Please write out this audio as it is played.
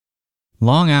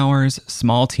Long hours,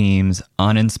 small teams,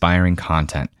 uninspiring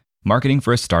content. Marketing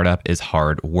for a startup is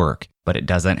hard work, but it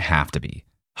doesn't have to be.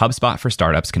 HubSpot for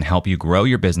Startups can help you grow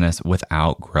your business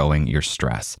without growing your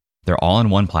stress. Their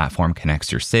all-in-one platform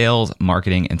connects your sales,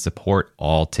 marketing, and support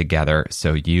all together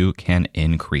so you can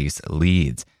increase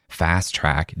leads,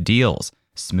 fast-track deals,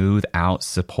 smooth out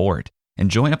support, and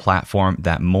join a platform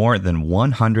that more than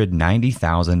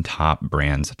 190,000 top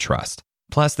brands trust.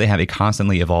 Plus, they have a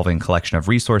constantly evolving collection of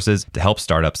resources to help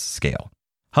startups scale.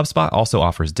 HubSpot also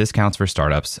offers discounts for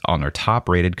startups on their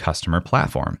top-rated customer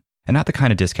platform. And not the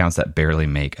kind of discounts that barely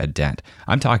make a dent.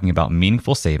 I'm talking about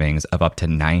meaningful savings of up to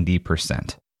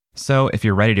 90%. So if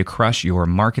you're ready to crush your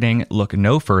marketing, look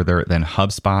no further than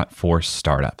HubSpot for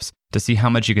Startups. To see how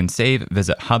much you can save,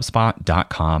 visit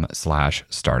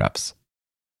HubSpot.com/startups.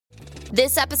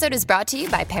 This episode is brought to you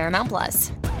by Paramount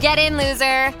Plus. Get in,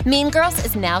 loser! Mean Girls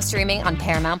is now streaming on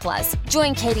Paramount Plus.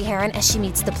 Join Katie Heron as she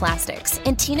meets the plastics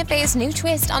in Tina Fey's new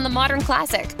twist on the modern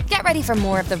classic. Get ready for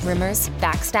more of the rumors,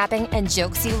 backstabbing, and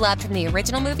jokes you loved from the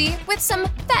original movie with some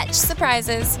fetch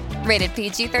surprises. Rated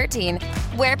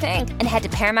PG-13. Wear pink and head to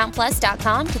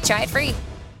ParamountPlus.com to try it free.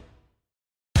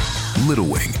 Little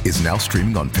Wing is now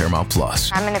streaming on Paramount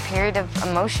Plus. I'm in a period of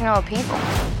emotional upheaval.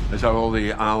 Is that all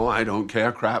the I don't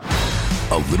care crap?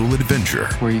 A little adventure.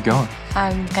 Where are you going?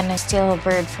 I'm gonna steal a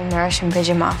bird from the Russian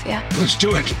pigeon mafia. Let's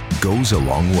do it. Goes a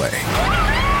long way.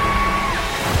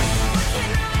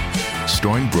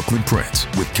 Starring Brooklyn Prince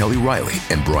with Kelly Riley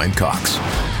and Brian Cox.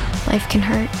 Life can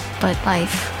hurt, but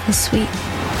life is sweet.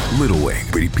 Little Wing,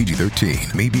 rated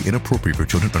PG-13, may be inappropriate for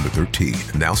children under 13.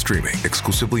 Now streaming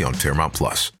exclusively on Paramount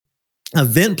Plus.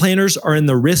 Event planners are in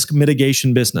the risk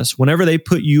mitigation business. Whenever they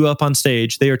put you up on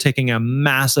stage, they are taking a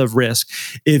massive risk.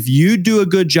 If you do a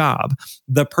good job,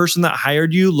 the person that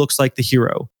hired you looks like the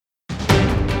hero.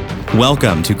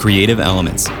 Welcome to Creative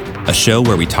Elements, a show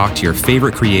where we talk to your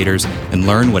favorite creators and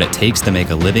learn what it takes to make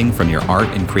a living from your art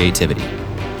and creativity.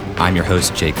 I'm your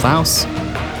host, Jay Klaus.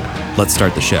 Let's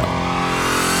start the show.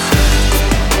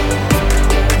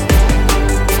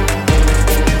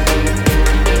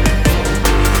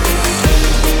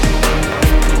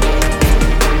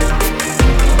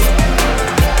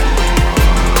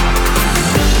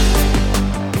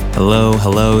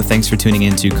 Hello. Thanks for tuning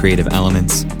in to Creative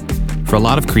Elements. For a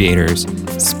lot of creators,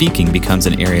 speaking becomes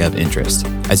an area of interest.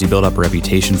 As you build up a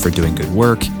reputation for doing good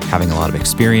work, having a lot of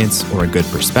experience, or a good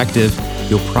perspective,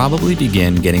 you'll probably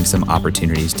begin getting some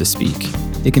opportunities to speak.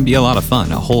 It can be a lot of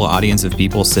fun, a whole audience of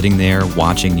people sitting there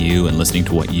watching you and listening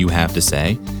to what you have to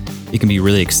say. It can be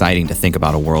really exciting to think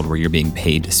about a world where you're being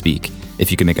paid to speak. If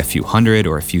you can make a few hundred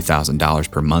or a few $1,000s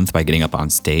per month by getting up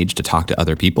on stage to talk to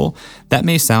other people, that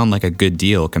may sound like a good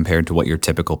deal compared to what your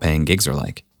typical paying gigs are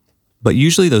like. But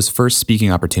usually those first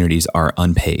speaking opportunities are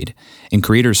unpaid, and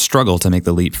creators struggle to make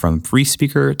the leap from free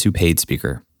speaker to paid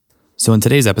speaker. So in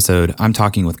today's episode, I'm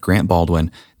talking with Grant Baldwin,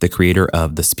 the creator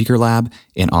of The Speaker Lab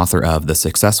and author of The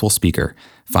Successful Speaker,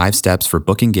 5 Steps for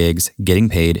Booking Gigs, Getting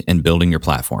Paid, and Building Your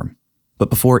Platform. But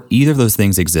before either of those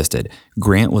things existed,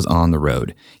 Grant was on the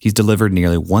road. He's delivered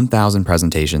nearly 1,000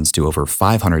 presentations to over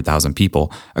 500,000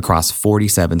 people across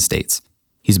 47 states.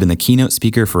 He's been the keynote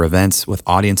speaker for events with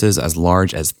audiences as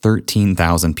large as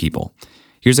 13,000 people.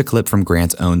 Here's a clip from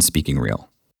Grant's own speaking reel.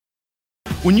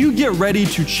 When you get ready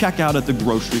to check out at the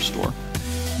grocery store,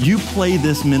 you play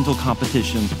this mental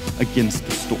competition against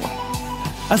the store.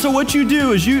 And so what you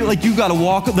do is you gotta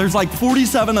walk, there's like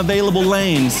 47 available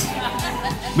lanes.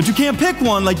 But you can't pick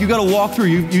one, you gotta walk through.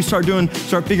 You start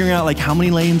figuring out how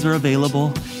many lanes are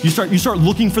available. You start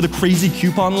looking for the crazy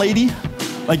coupon lady.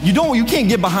 You can't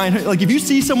get behind her. If you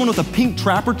see someone with a pink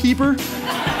trapper keeper,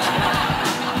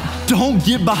 don't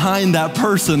get behind that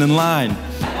person in line.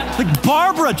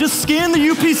 Barbara, just scan the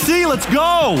UPC, let's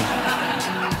go.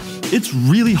 It's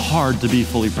really hard to be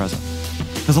fully present.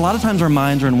 Because a lot of times our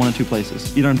minds are in one of two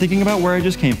places. Either I'm thinking about where I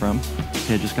just came from.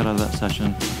 Okay, I just got out of that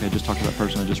session. Okay, I just talked to that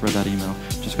person. I just read that email.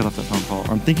 Just got off that phone call.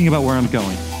 Or I'm thinking about where I'm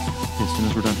going. Okay, as soon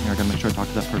as we're done here, I gotta make sure I talk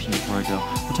to that person before I go.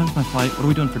 What time's my flight? What are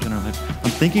we doing for dinner?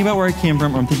 I'm thinking about where I came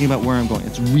from, or I'm thinking about where I'm going.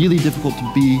 It's really difficult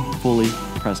to be fully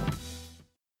present.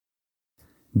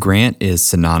 Grant is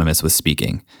synonymous with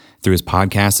speaking. Through his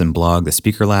podcast and blog, The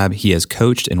Speaker Lab, he has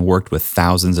coached and worked with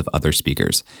thousands of other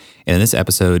speakers. And in this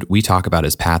episode, we talk about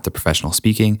his path to professional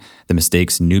speaking, the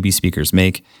mistakes newbie speakers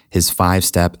make, his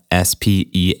 5-step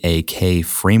SPEAK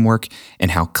framework,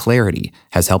 and how clarity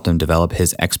has helped him develop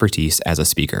his expertise as a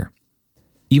speaker.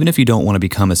 Even if you don't want to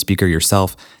become a speaker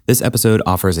yourself, this episode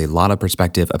offers a lot of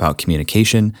perspective about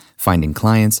communication, finding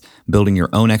clients, building your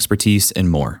own expertise,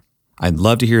 and more. I'd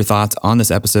love to hear your thoughts on this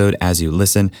episode as you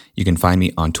listen. You can find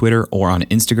me on Twitter or on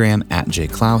Instagram at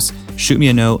jklaus. Shoot me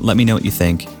a note. Let me know what you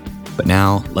think. But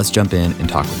now let's jump in and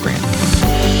talk with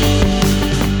Grant.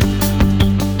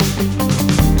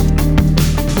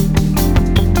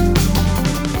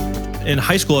 In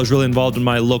high school, I was really involved in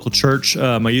my local church.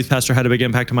 My youth pastor had a big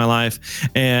impact on my life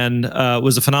and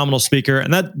was a phenomenal speaker.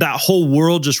 And that whole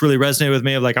world just really resonated with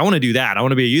me of like, I want to do that. I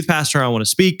want to be a youth pastor. I want to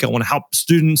speak. I want to help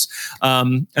students.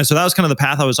 And so that was kind of the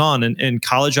path I was on. And in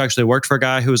college, I actually worked for a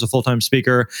guy who was a full-time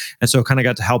speaker. And so kind of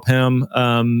got to help him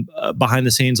behind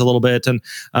the scenes a little bit and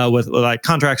with like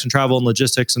contracts and travel and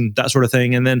logistics and that sort of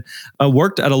thing. And then I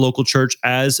worked at a local church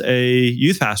as a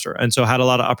youth pastor. And so had a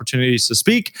lot of opportunities to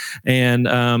speak and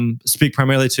speak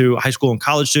primarily to high school and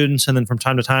college students. And then from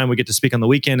time to time, we get to speak on the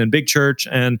weekend in big church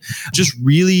and just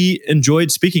really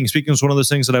enjoyed speaking. Speaking was one of those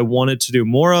things that I wanted to do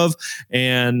more of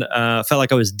and felt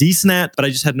like I was decent at, but I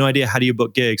just had no idea how do you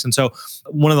book gigs. And so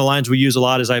one of the lines we use a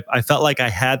lot is I felt like I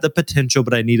had the potential,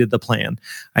 but I needed the plan.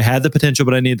 I had the potential,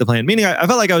 but I needed the plan. Meaning I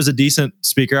felt like I was a decent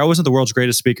speaker. I wasn't the world's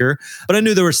greatest speaker, but I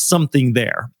knew there was something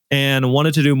there and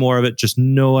wanted to do more of it. Just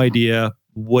no idea.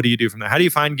 What do you do from there? How do you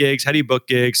find gigs? How do you book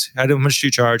gigs? How much do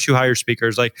you charge? Who hires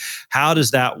speakers? Like, how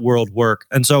does that world work?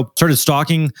 And so started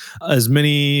stalking as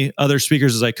many other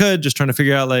speakers as I could, just trying to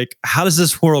figure out like, how does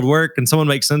this world work? Can someone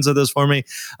make sense of this for me?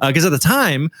 Because at the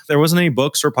time, there wasn't any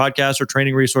books or podcasts or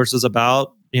training resources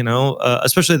about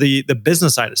especially the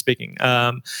business side of speaking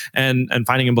and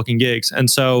finding and booking gigs.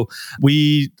 And so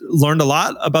we learned a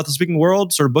lot about the speaking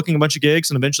world, sort of booking a bunch of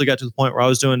gigs and eventually got to the point where I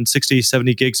was doing 60,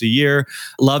 70 gigs a year,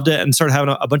 loved it, and started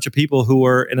having a bunch of people who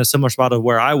were in a similar spot of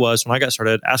where I was when I got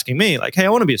started asking me like, hey, I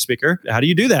want to be a speaker. How do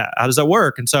you do that? How does that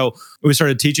work? And so we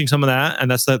started teaching some of that.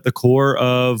 And that's the core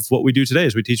of what we do today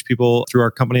is we teach people through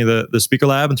our company, the Speaker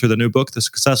Lab, and through the new book, The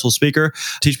Successful Speaker,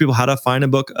 teach people how to find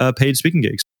and book paid speaking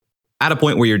gigs. At a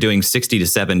point where you're doing 60 to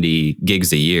 70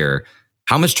 gigs a year,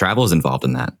 how much travel is involved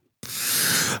in that?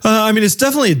 It's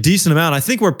definitely a decent amount. I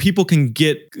think where people can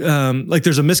get,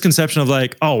 there's a misconception of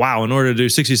like, oh, wow, in order to do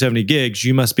 60, 70 gigs,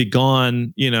 you must be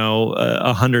gone,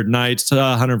 100 nights,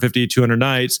 150, 200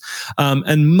 nights.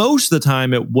 And most of the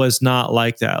time it was not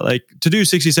like that. Like to do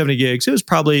 60, 70 gigs, it was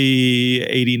probably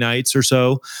 80 nights or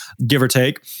so, give or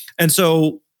take. And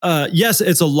so yes,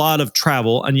 it's a lot of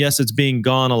travel and yes, it's being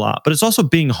gone a lot, but it's also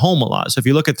being home a lot. So if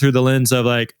you look at through the lens of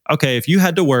like, okay, if you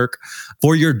had to work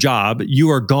for your job,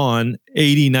 you are gone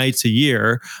 80 nights a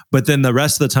year, but then the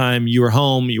rest of the time you were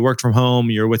home, you worked from home,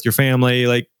 you're with your family,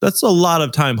 like that's a lot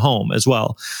of time home as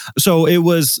well. So it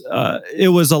was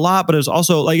a lot, but it was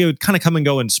also like, it would kind of come and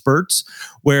go in spurts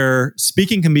where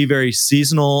speaking can be very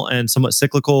seasonal and somewhat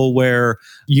cyclical, where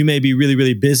you may be really,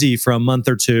 really busy for a month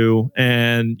or two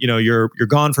and, you're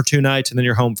gone for 2 nights and then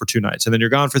you're home for 2 nights and then you're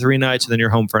gone for 3 nights and then you're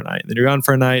home for a night and then you're gone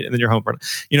for a night and then you're home for a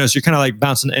night. So you're kind of like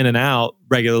bouncing in and out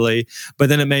regularly, but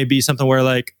then it may be something where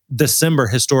like December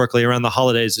historically around the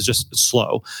holidays is just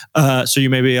slow. So you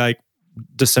may be like,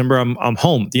 December, I'm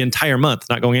home the entire month,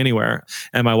 not going anywhere.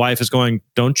 And my wife is going,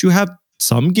 don't you have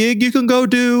some gig you can go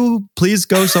do? Please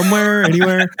go somewhere,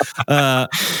 anywhere.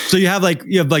 So you have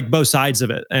both sides of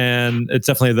it, and it's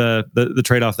definitely the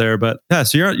trade-off there. But yeah,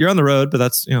 so you're on the road, but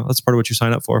that's part of what you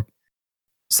sign up for.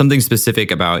 Something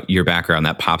specific about your background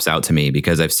that pops out to me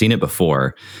because I've seen it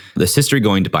before. This history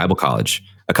going to Bible college.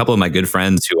 A couple of my good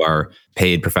friends who are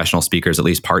paid professional speakers, at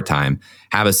least part-time,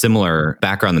 have a similar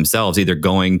background themselves, either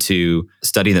going to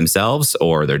study themselves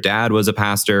or their dad was a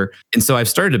pastor. And so I've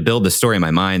started to build the story in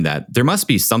my mind that there must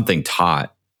be something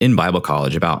taught in Bible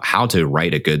college about how to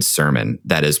write a good sermon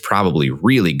that is probably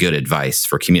really good advice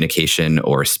for communication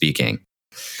or speaking.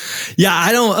 Yeah,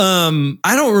 I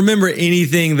don't remember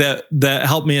anything that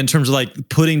helped me in terms of like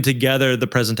putting together the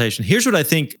presentation. Here's what I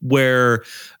think where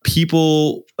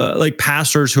people like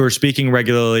pastors who are speaking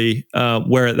regularly,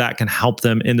 where that can help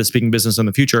them in the speaking business in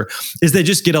the future is they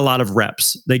just get a lot of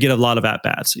reps. They get a lot of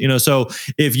at-bats. So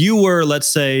if you were, let's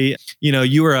say,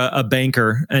 you were a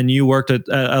banker and you worked at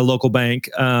a local bank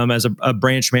as a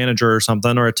branch manager or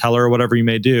something, or a teller or whatever you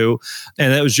may do,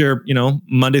 and that was your,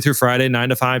 Monday through Friday, 9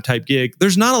 to 5 type gig,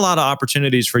 there's not a lot of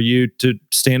opportunities for you to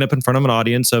stand up in front of an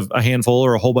audience of a handful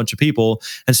or a whole bunch of people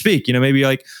and speak. Maybe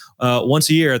like once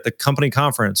a year at the company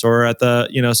conference or at the,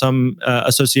 some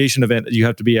association event that you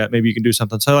have to be at, maybe you can do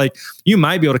something. So like you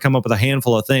might be able to come up with a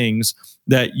handful of things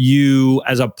that you,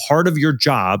 as a part of your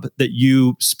job, that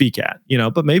you speak at,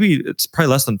 but maybe it's probably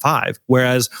less than 5.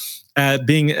 Whereas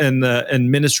being in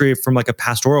ministry from like a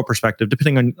pastoral perspective,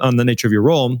 depending on the nature of your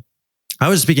role, I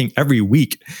was speaking every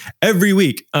week. Every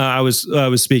week, I was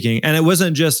speaking, and it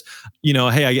wasn't just,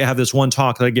 hey, I have this one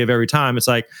talk that I give every time. It's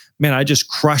like, man, I just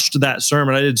crushed that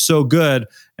sermon. I did so good,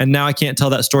 and now I can't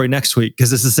tell that story next week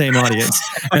because it's the same audience,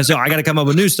 and so I got to come up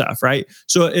with new stuff, right?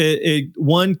 So it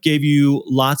one gave you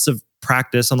lots of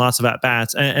practice and lots of at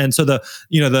bats, and so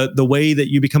the way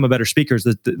that you become a better speaker is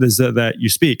that you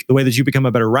speak. The way that you become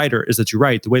a better writer is that you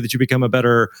write. The way that you become a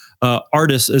better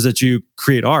artist is that you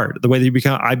create art. The way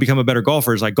that I become a better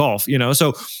golfer is like golf.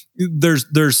 So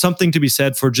there's something to be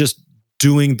said for just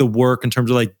doing the work in terms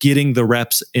of like getting the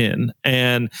reps in,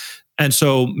 and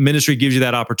so ministry gives you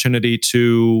that opportunity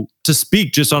to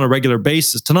speak just on a regular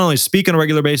basis, to not only speak on a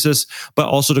regular basis, but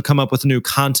also to come up with new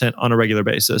content on a regular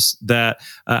basis that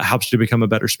helps you to become a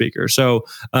better speaker. So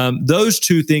those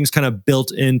two things kind of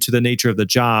built into the nature of the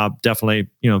job definitely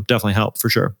help for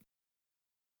sure.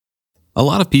 A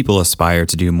lot of people aspire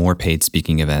to do more paid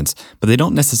speaking events, but they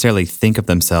don't necessarily think of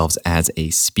themselves as a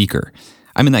speaker.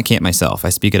 I'm in that camp myself. I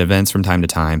speak at events from time to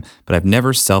time, but I've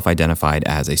never self-identified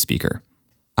as a speaker.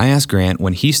 I asked Grant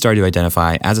when he started to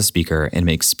identify as a speaker and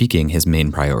make speaking his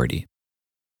main priority.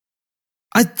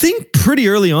 I think pretty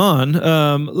early on,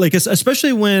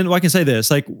 especially when, I can say this,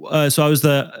 so I was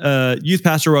the youth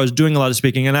pastor where I was doing a lot of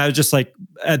speaking, and I was just like,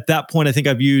 at that point, I think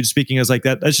I viewed speaking as like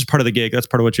that's just part of the gig. That's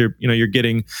part of what you're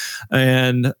getting.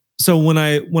 And so when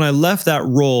I left that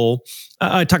role,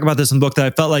 I talk about this in the book that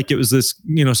I felt like it was this,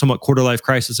 somewhat quarter life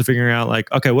crisis of figuring out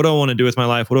like, okay, what do I want to do with my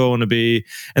life? What do I want to be?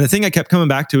 And the thing I kept coming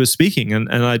back to is speaking. And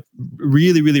I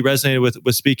really, really resonated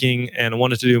with speaking and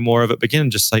wanted to do more of it. But again,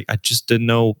 just like, I just didn't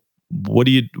know, what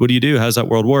do you do? How does that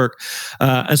world work?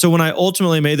 And so when I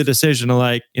ultimately made the decision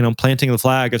of planting the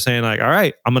flag of saying like, all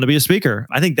right, I'm going to be a speaker.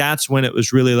 I think that's when it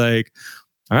was really like,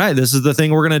 all right, this is the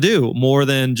thing we're going to do, more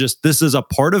than just this is a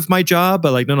part of my job,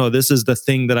 but like, no, this is the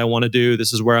thing that I want to do.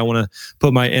 This is where I want to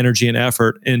put my energy and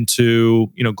effort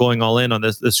into, going all in on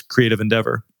this creative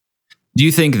endeavor. Do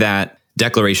you think that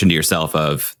declaration to yourself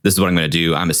of this is what I'm going to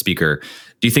do, I'm a speaker,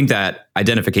 do you think that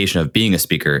identification of being a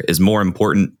speaker is more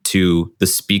important to the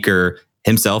speaker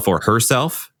himself or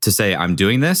herself to say, I'm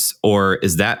doing this? Or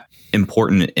is that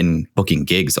important in booking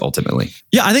gigs ultimately?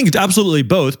 Yeah, I think it's absolutely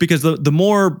both, because the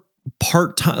more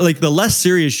part-time, like the less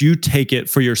serious you take it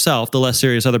for yourself, the less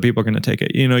serious other people are going to take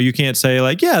it. You can't say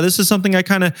like, yeah, this is something I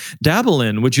kind of dabble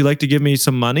in. Would you like to give me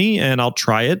some money and I'll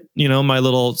try it? My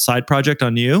little side project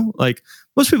on you. Like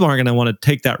most people aren't going to want to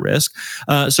take that risk.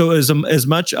 So as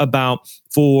much about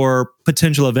for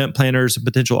potential event planners and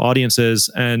potential audiences,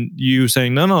 and you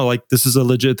saying, no, like this is a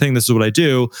legit thing. This is what I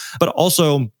do, but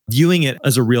also viewing it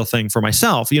as a real thing for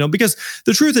myself, because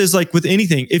the truth is like with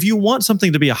anything, if you want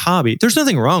something to be a hobby, there's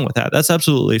nothing wrong with that. That's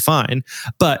absolutely fine.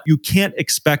 But you can't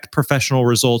expect professional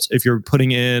results if you're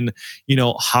putting in,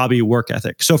 hobby work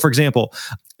ethic. So for example,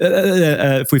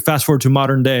 if we fast forward to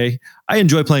modern day, I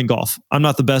enjoy playing golf. I'm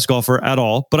not the best golfer at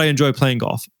all, but I enjoy playing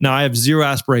golf. Now, I have zero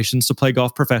aspirations to play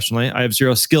golf professionally. I have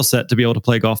zero skill set to be able to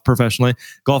play golf professionally.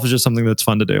 Golf is just something that's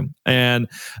fun to do. And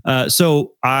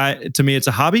so to me, it's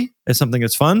a hobby. It's something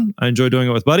that's fun. I enjoy doing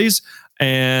it with buddies.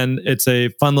 And it's a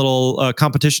fun little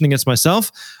competition against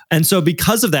myself. And so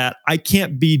because of that, I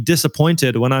can't be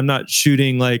disappointed when I'm not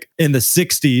shooting like in the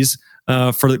 60s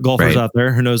for the golfers out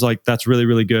there who knows like that's really,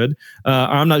 really good.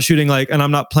 I'm not shooting and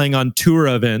I'm not playing on tour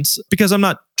events because I'm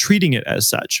not treating it as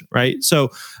such, right? So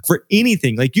for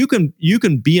anything, like you can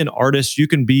be an artist, you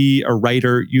can be a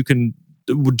writer, you can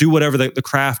do whatever the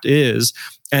craft is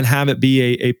and have it be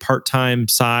a part-time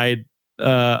side,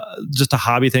 just a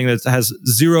hobby thing that has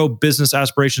zero business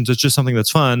aspirations. It's just something that's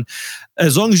fun.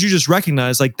 As long as you just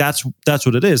recognize like that's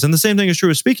what it is. And the same thing is true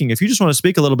with speaking. If you just want to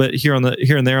speak a little bit here and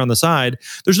there on the side,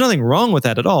 there's nothing wrong with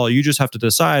that at all. You just have to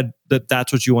decide that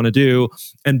that's what you want to do.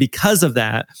 And because of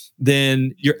that,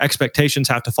 then your expectations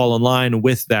have to fall in line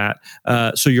with that.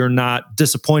 So you're not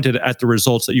disappointed at the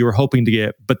results that you were hoping to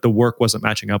get, but the work wasn't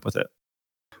matching up with it.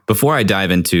 Before I dive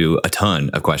into a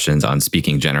ton of questions on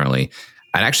speaking generally,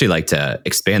 I'd actually like to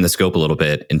expand the scope a little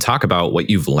bit and talk about what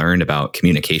you've learned about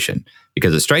communication,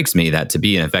 because it strikes me that to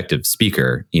be an effective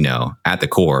speaker, at the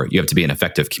core, you have to be an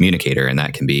effective communicator, and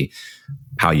that can be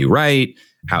how you write,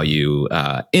 how you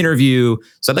interview.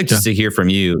 So I'd like just to hear from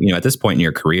you, at this point in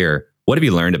your career, what have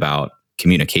you learned about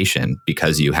communication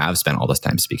because you have spent all this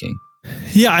time speaking?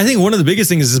 Yeah, I think one of the biggest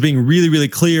things is being really, really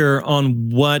clear on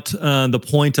what the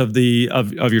point of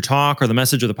your talk or the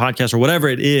message or the podcast or whatever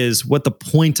it is, what the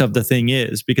point of the thing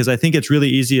is. Because I think it's really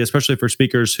easy, especially for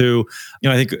speakers who,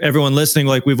 I think everyone listening,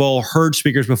 like we've all heard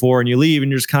speakers before, and you leave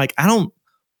and you're just kind of like,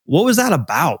 what was that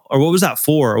about? Or what was that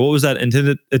for? Or what was that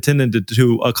intended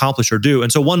to accomplish or do? And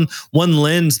so one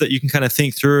lens that you can kind of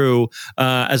think through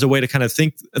as a way to kind of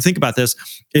think about this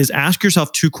is ask yourself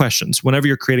 2 questions. Whenever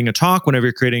you're creating a talk, whenever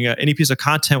you're creating any piece of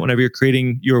content, whenever you're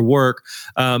creating your work,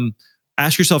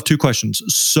 ask yourself 2 questions.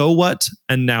 So what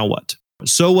and now what?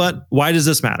 So what? Why does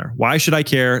this matter? Why should I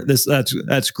care?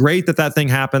 That's great that thing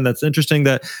happened. That's interesting.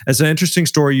 It's an interesting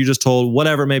story you just told,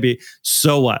 whatever it may be.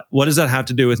 So what? What does that have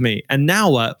to do with me? And now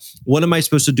what? What am I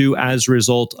supposed to do as a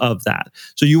result of that?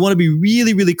 So you want to be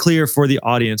really, really clear for the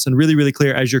audience and really, really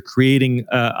clear as you're creating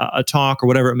a talk or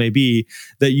whatever it may be,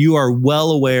 that you are well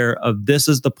aware of this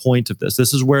is the point of this.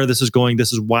 This is where this is going.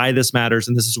 This is why this matters.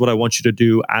 And this is what I want you to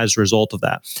do as a result of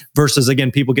that. Versus,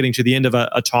 again, people getting to the end of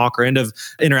a talk or end of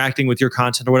interacting with your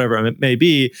content or whatever it may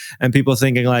be, and people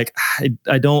thinking like,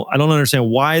 I don't understand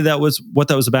what that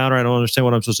was about, or I don't understand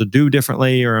what I'm supposed to do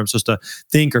differently, or I'm supposed to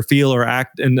think or feel or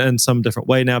act in some different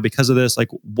way now because of this. Like,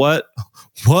 what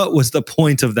was the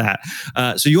point of that?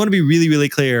 So you want to be really, really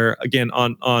clear again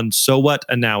on so what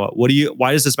and now what.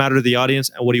 Why does this matter to the audience,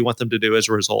 and what do you want them to do as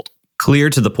a result? Clear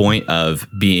to the point of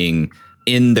being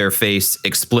in their face,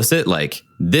 explicit, like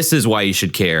this is why you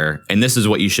should care and this is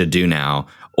what you should do now?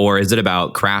 Or is it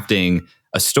about crafting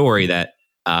a story that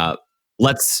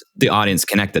lets the audience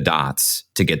connect the dots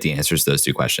to get the answers to those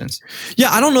 2 questions?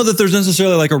 Yeah, I don't know that there's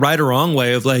necessarily like a right or wrong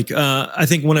way of like, I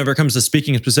think whenever it comes to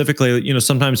speaking specifically,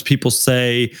 sometimes people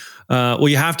say, well,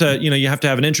 you have to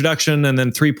have an introduction and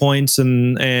then 3 points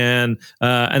and then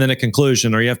a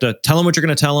conclusion, or you have to tell them what you're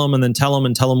going to tell them and then tell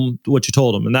them what you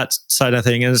told them, and that side of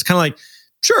thing. And it's kind of like,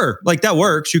 sure, like that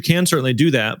works. You can certainly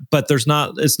do that, but it's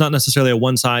not necessarily a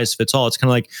one size fits all. It's kind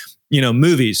of like,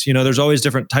 movies, there's always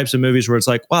different types of movies where it's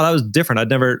like, wow, that was different. I'd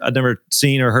never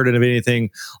seen or heard of anything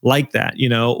like that,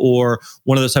 or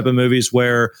one of those type of movies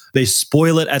where they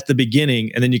spoil it at the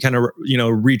beginning and then you kind of,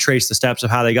 retrace the steps of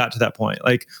how they got to that point.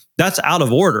 Like that's out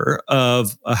of order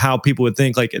of how people would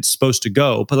think like it's supposed to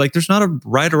go, but like there's not a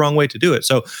right or wrong way to do it.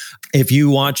 So if you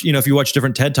watch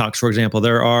different TED Talks, for example,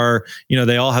 there are,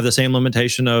 they all have the same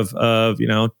limitation of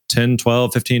 10,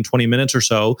 12, 15, 20 minutes or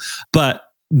so, but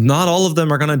not all of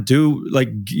them are going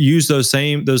to use those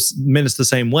minutes the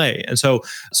same way. And so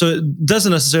it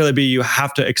doesn't necessarily be you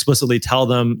have to explicitly tell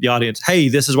them, the audience, hey,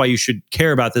 this is why you should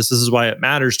care about this. This is why it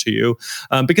matters to you.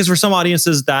 Because for some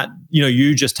audiences that,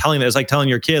 you just telling that is like telling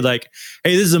your kid like,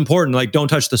 hey, this is important. Like, don't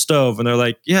touch the stove. And they're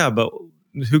like, yeah, but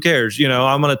who cares?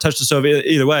 I'm going to touch the stove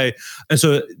either way. And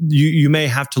so you may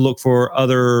have to look for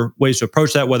other ways to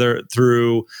approach that, whether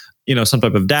through some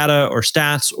type of data or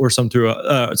stats, or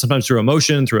sometimes through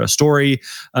emotion, through a story.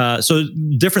 So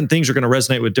different things are going to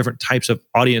resonate with different types of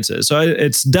audiences. So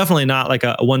it's definitely not like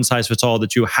a one size fits all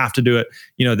that you have to do it,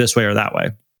 this way or that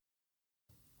way.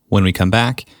 When we come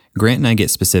back, Grant and I get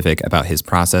specific about his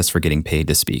process for getting paid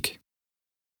to speak.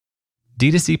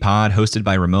 D2C Pod, hosted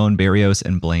by Ramon Barrios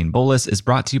and Blaine Bolus, is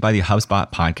brought to you by the HubSpot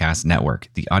Podcast Network,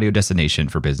 the audio destination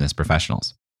for business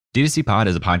professionals. D2C Pod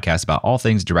is a podcast about all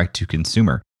things direct to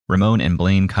consumer. Ramon and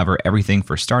Blaine cover everything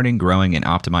for starting, growing, and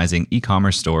optimizing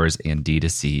e-commerce stores and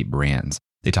D2C brands.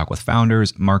 They talk with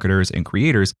founders, marketers, and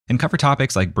creators and cover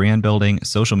topics like brand building,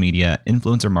 social media,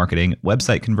 influencer marketing,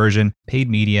 website conversion, paid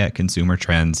media, consumer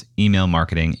trends, email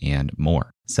marketing, and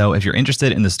more. So if you're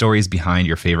interested in the stories behind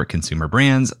your favorite consumer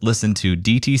brands, listen to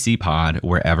DTC Pod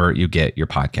wherever you get your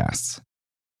podcasts.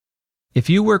 If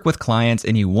you work with clients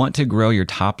and you want to grow your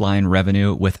top line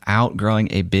revenue without growing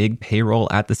a big payroll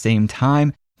at the same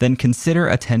time, then consider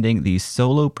attending the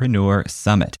Solopreneur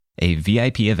Summit, a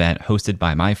VIP event hosted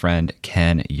by my friend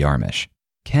Ken Yarmish.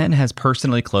 Ken has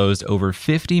personally closed over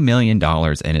 $50 million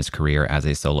in his career as a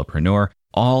solopreneur,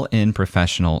 all in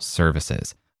professional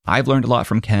services. I've learned a lot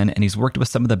from Ken, and he's worked with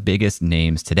some of the biggest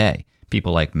names today.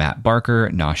 People like Matt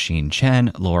Barker, Nasheen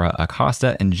Chen, Laura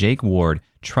Acosta, and Jake Ward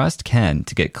trust Ken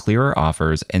to get clearer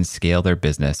offers and scale their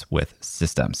business with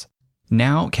systems.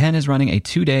 Now, Ken is running a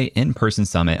 2-day in-person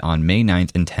summit on May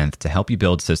 9th and 10th to help you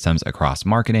build systems across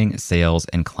marketing, sales,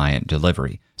 and client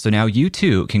delivery. So now you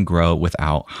too can grow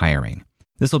without hiring.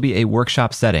 This will be a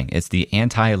workshop setting. It's the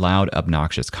Anti-Loud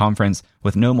Obnoxious Conference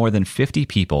with no more than 50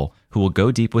 people who will go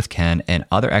deep with Ken and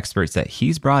other experts that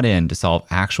he's brought in to solve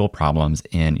actual problems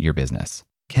in your business.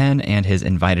 Ken and his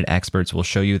invited experts will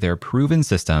show you their proven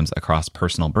systems across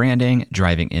personal branding,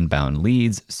 driving inbound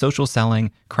leads, social selling,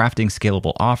 crafting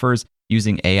scalable offers,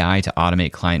 using AI to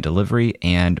automate client delivery,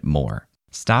 and more.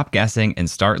 Stop guessing and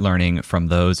start learning from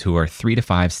those who are 3 to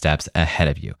 5 steps ahead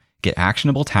of you. Get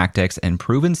actionable tactics and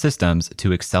proven systems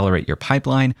to accelerate your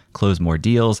pipeline, close more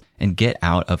deals, and get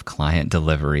out of client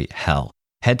delivery hell.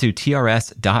 Head to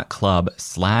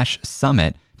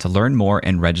trs.club/summit to learn more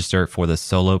and register for the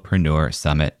Solopreneur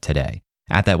Summit today.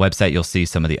 At that website, you'll see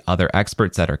some of the other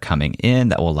experts that are coming in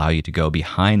that will allow you to go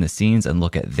behind the scenes and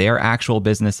look at their actual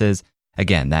businesses.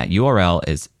 Again, that URL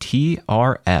is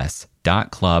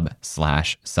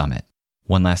trs.club/summit.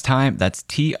 One last time, that's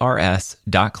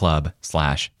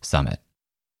trs.club/summit.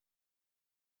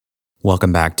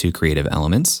 Welcome back to Creative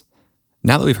Elements.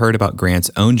 Now that we've heard about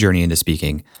Grant's own journey into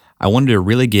speaking, I wanted to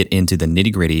really get into the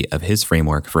nitty-gritty of his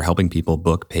framework for helping people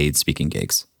book paid speaking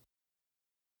gigs.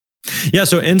 Yeah,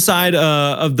 so inside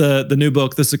of the new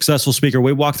book, The Successful Speaker,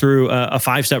 we walk through a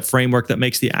 5-step framework that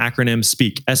makes the acronym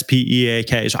SPEAK,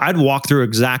 SPEAK. So I'd walk through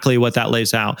exactly what that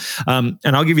lays out, and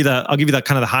I'll give you that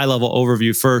kind of the high level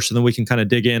overview first, and then we can kind of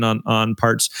dig in on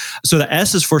parts. So the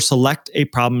S is for select a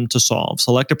problem to solve.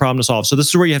 Select a problem to solve. So this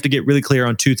is where you have to get really clear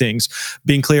on two things: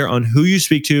 being clear on who you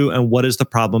speak to and what is the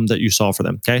problem that you solve for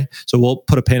them. Okay, so we'll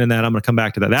put a pin in that. I'm going to come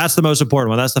back to that. That's the most important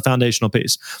one. That's the foundational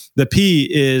piece. The P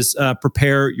is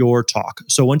prepare your talk.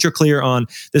 So once you're clear on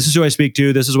this is who I speak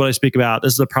to, this is what I speak about,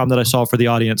 this is the problem that I solve for the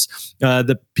audience.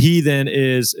 The P then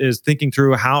is thinking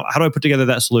through how do I put together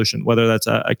that solution, whether that's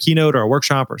a keynote or a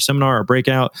workshop or a seminar or a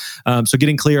breakout. So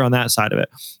getting clear on that side of it.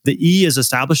 The E is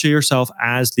establish yourself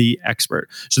as the expert.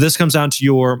 So this comes down to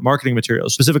your marketing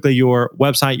materials, specifically your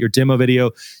website, your demo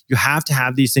video. You have to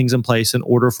have these things in place in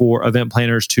order for event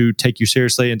planners to take you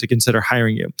seriously and to consider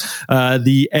hiring you.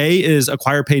 The A is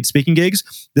acquire paid speaking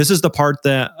gigs. This is the part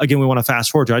that, again, we want to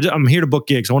fast forward to. I'm here to book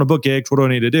gigs. I want to book gigs. What do I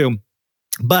need to do?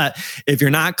 But if you're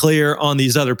not clear on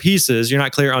these other pieces, you're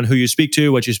not clear on who you speak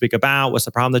to, what you speak about, what's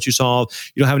the problem that you solve,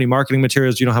 you don't have any marketing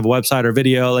materials, you don't have a website or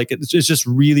video, like it's just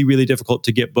really, really difficult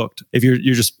to get booked. If you're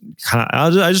just kind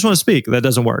of, I just want to speak, that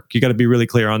doesn't work. You got to be really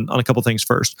clear on a couple things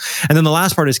first. And then the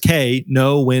last part is K,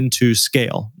 know when to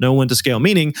scale. Know when to scale,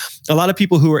 meaning a lot of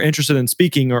people who are interested in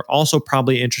speaking are also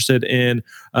probably interested in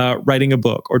writing a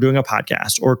book or doing a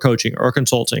podcast or coaching or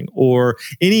consulting or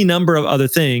any number of other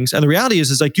things. And the reality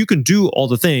is like you can do all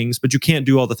the things, but you can't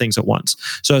do all the things at once.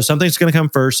 So something's going to come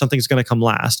first, something's going to come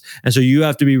last. And so you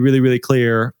have to be really, really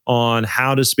clear on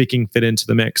how does speaking fit into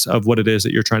the mix of what it is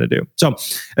that you're trying to do. So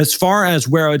as far as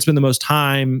where I would spend the most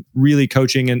time really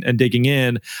coaching and digging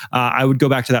in, I would go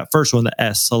back to that first one, the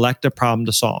S, select a problem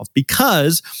to solve.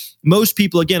 Because most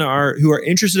people, again, who are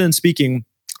interested in speaking,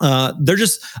 they're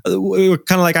just kind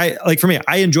of like for me,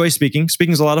 I enjoy speaking.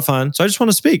 Speaking is a lot of fun. So I just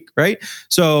want to speak, right?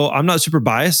 So I'm not super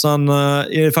biased on,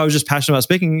 if I was just passionate about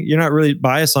speaking, you're not really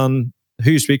biased on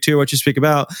who you speak to, what you speak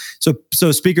about. So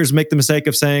speakers make the mistake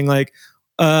of saying like,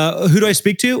 who do I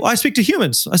speak to? Well, I speak to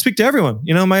humans. I speak to everyone.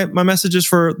 You know, my message is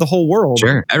for the whole world.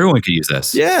 Sure. Everyone could use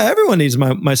this. Yeah. Everyone needs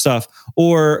my stuff.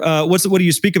 Or, what do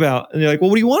you speak about? And you're like,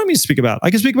 well, what do you want me to speak about? I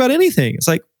can speak about anything. It's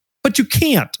like, but you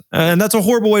can't. And that's a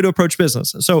horrible way to approach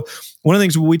business. So one of the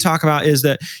things we talk about is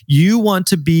that you want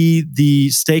to be the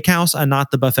steakhouse and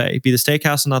not the buffet. Be the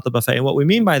steakhouse and not the buffet. And what we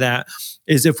mean by that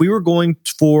is if we were going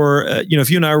for, if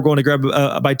you and I were going to grab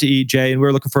a bite to eat, Jay, and we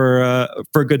were looking for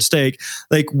a good steak,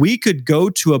 like we could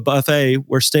go to a buffet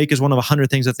where steak is one of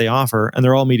 100 things that they offer and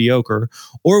they're all mediocre.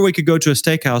 Or we could go to a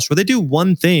steakhouse where they do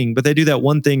one thing, but they do that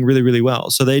one thing really, really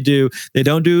well. So they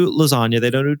don't do lasagna,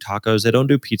 they don't do tacos, they don't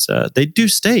do pizza, they do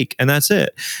steak. And that's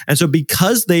it. And so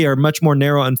because they are much more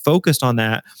narrow and focused on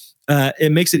that,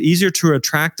 it makes it easier to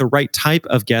attract the right type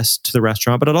of guests to the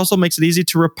restaurant, but it also makes it easy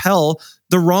to repel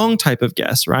the wrong type of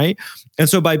guests, right? And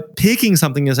so by picking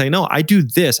something and saying, no, I do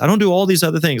this, I don't do all these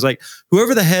other things. Like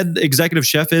whoever the head executive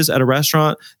chef is at a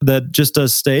restaurant that just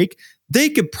does steak, they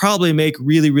could probably make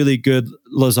really, really good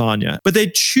lasagna, but they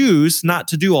choose not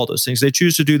to do all those things. They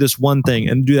choose to do this one thing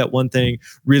and do that one thing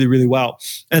really, really well.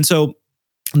 And so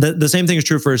the same thing is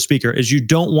true for a speaker is you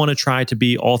don't want to try to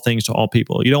be all things to all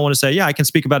people. You don't want to say, yeah, I can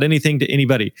speak about anything to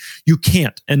anybody. You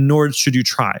can't, and nor should you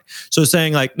try. So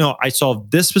saying like, no, I solve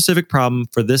this specific problem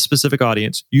for this specific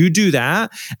audience. You do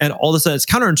that, and all of a sudden it's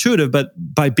counterintuitive, but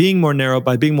by being more narrow,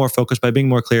 by being more focused, by being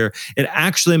more clear, it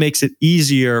actually makes it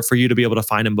easier for you to be able to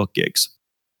find and book gigs.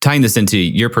 Tying this into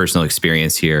your personal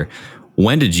experience here,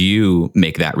 when did you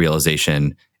make that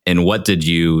realization, and what did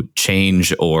you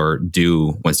change or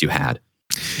do once you had?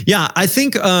 Yeah, I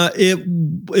think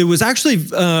it was actually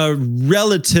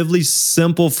relatively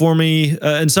simple for me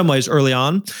in some ways early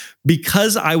on,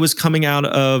 because I was coming out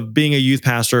of being a youth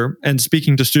pastor and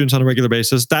speaking to students on a regular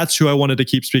basis. That's who I wanted to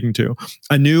keep speaking to.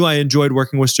 I knew I enjoyed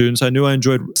working with students. I knew I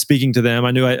enjoyed speaking to them.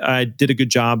 I knew I did a good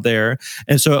job there.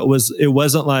 And so it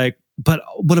wasn't like, but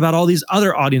what about all these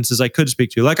other audiences I could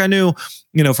speak to? Like I knew,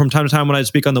 from time to time when I'd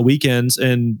speak on the weekends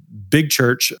in big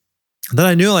church, that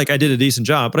I knew like I did a decent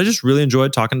job, but I just really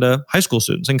enjoyed talking to high school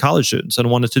students and college students and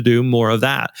wanted to do more of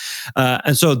that.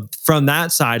 And so from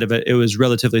that side of it, it was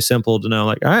relatively simple to know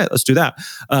like, all right, let's do that.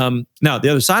 Now the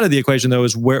other side of the equation though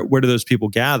is where do those people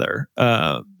gather?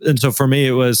 And so for me,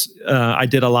 it was, I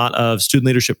did a lot of student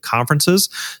leadership conferences.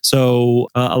 So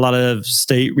a lot of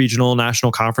state, regional,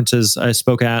 national conferences I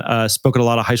spoke at a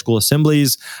lot of high school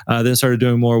assemblies, then started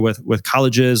doing more with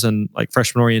colleges, and like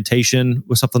freshman orientation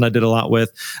was something I did a lot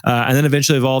with. And then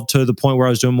eventually evolved to the point where I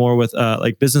was doing more with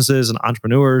like businesses and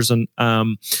entrepreneurs. And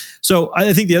so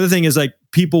I think the other thing is like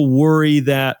people worry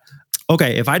that,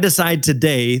 okay, if I decide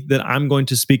today that I'm going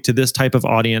to speak to this type of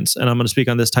audience and I'm going to speak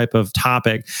on this type of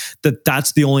topic,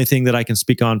 that's the only thing that I can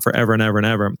speak on forever and ever and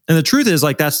ever. And the truth is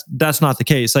like, that's not the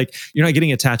case. Like you're not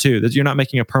getting a tattoo, that you're not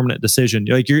making a permanent decision.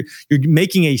 Like you're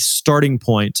making a starting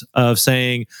point of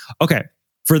saying, okay,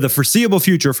 for the foreseeable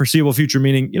future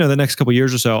meaning, the next couple of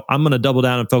years or so, I'm going to double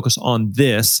down and focus on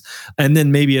this. And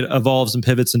then maybe it evolves and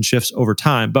pivots and shifts over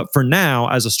time. But for now,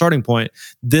 as a starting point,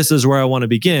 this is where I want to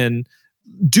begin.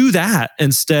 Do that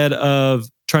instead of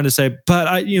trying to say, but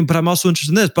I'm also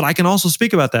interested in this, but I can also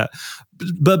speak about that.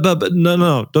 But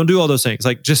no, don't do all those things.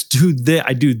 Like just do this.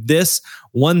 I do this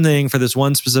one thing for this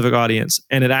one specific audience.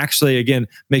 And it actually, again,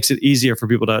 makes it easier for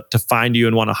people to find you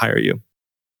and want to hire you.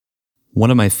 One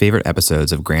of my favorite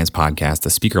episodes of Grant's podcast, The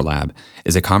Speaker Lab,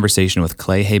 is a conversation with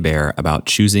Clay Hebert about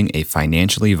choosing a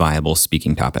financially viable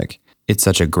speaking topic. It's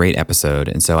such a great episode,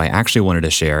 and so I actually wanted to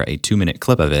share a 2-minute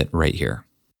clip of it right here.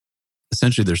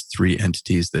 Essentially, there's 3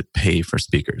 entities that pay for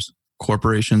speakers: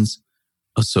 corporations,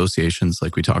 associations,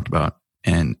 like we talked about,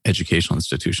 and educational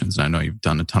institutions. And I know you've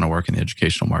done a ton of work in the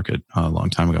educational market a long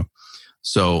time ago.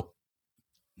 So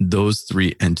those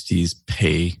 3 entities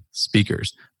pay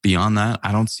speakers. Beyond that,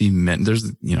 I don't see many. There's,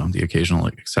 the occasional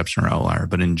exception or outlier,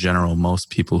 but in general,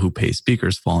 most people who pay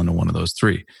speakers fall into one of those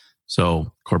 3.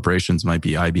 So corporations might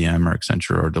be IBM or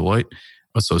Accenture or Deloitte.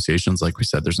 Associations, like we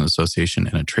said, there's an association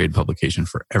and a trade publication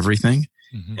for everything.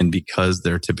 Mm-hmm. And because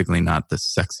they're typically not the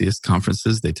sexiest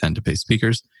conferences, they tend to pay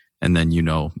speakers. And then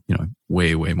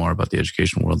way, way more about the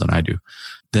education world than I do.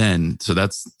 So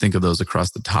think of those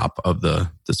across the top of the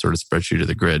sort of spreadsheet of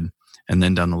the grid. And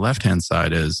then down the left-hand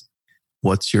side is,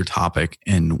 what's your topic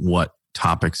and what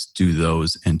topics do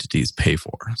those entities pay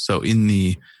for? So in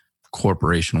the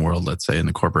corporation world, let's say in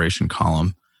the corporation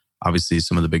column, obviously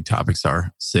some of the big topics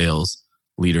are sales,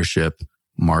 leadership,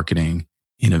 marketing,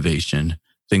 innovation,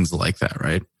 things like that,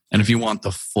 right? And if you want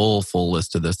the full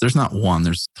list of this, there's not one,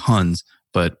 there's tons.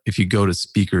 But if you go to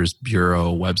Speakers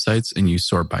Bureau websites and you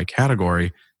sort by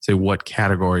category, say what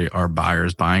category are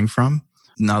buyers buying from?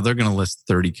 Now they're going to list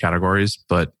 30 categories,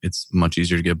 but it's much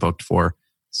easier to get booked for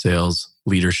sales,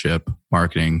 leadership,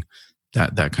 marketing,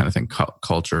 that kind of thing,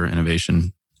 culture,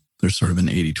 innovation. There's sort of an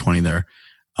 80-20 there.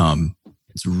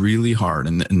 It's really hard.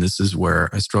 And this is where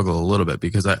I struggle a little bit,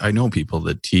 because I know people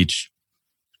that teach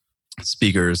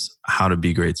speakers how to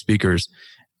be great speakers,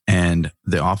 and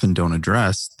they often don't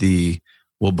address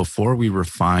before we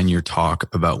refine your talk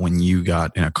about when you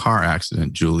got in a car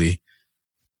accident, Julie,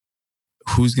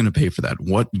 who's going to pay for that?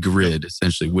 What grid,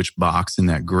 essentially, which box in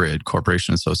that grid,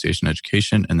 corporation, association,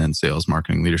 education, and then sales,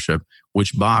 marketing, leadership,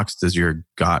 which box does your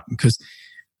got? Because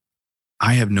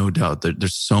I have no doubt that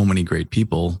there's so many great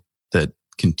people that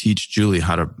can teach Julie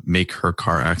how to make her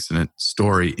car accident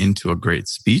story into a great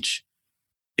speech.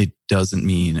 It doesn't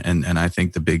mean, and I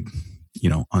think the big,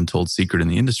 untold secret in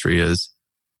the industry is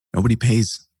nobody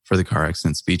pays for the car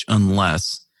accident speech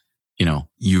unless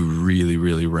you really,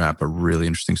 really wrap a really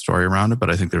interesting story around it. But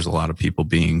I think there's a lot of people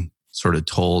being sort of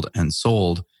told and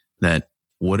sold that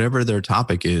whatever their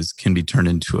topic is can be turned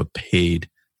into a paid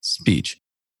speech.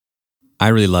 I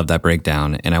really love that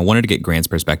breakdown, and I wanted to get Grant's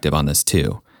perspective on this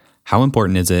too. How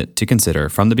important is it to consider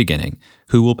from the beginning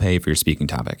who will pay for your speaking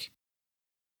topic?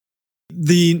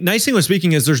 The nice thing with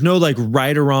speaking is there's no like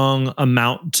right or wrong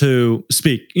amount to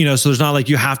speak, so there's not like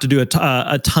you have to do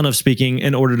a ton of speaking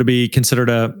in order to be considered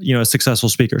a successful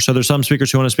speaker. So there's some speakers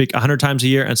who want to speak 100 times a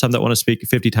year and some that want to speak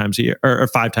 50 times a year or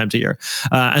 5 times a year.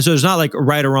 And so there's not like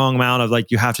right or wrong amount of like,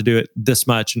 you have to do it this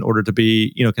much in order to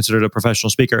be, considered a professional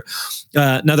speaker.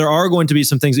 Now there are going to be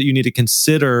some things that you need to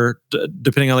consider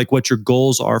depending on like what your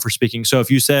goals are for speaking. So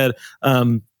if you said,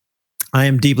 I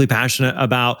am deeply passionate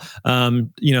about,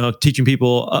 teaching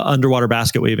people underwater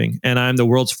basket weaving, and I'm the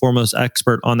world's foremost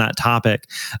expert on that topic.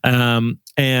 And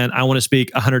I want to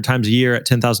speak 100 times a year at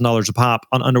 $10,000 a pop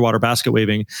on underwater basket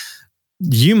weaving.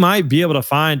 You might be able to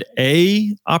find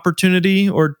a opportunity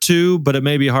or 2, but it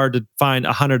may be hard to find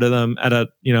 100 of them at a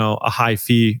high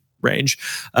fee range.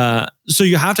 So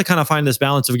you have to kind of find this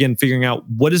balance of, again, figuring out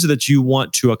what is it that you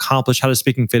want to accomplish? How does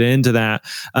speaking fit into that?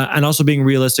 And also being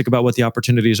realistic about what the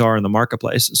opportunities are in the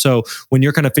marketplace. So when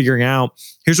you're kind of figuring out,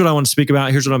 here's what I want to speak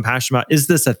about, here's what I'm passionate about. Is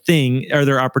this a thing? Are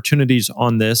there opportunities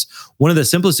on this? One of the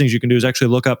simplest things you can do is actually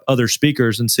look up other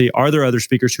speakers and see, are there other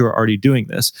speakers who are already doing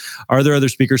this? Are there other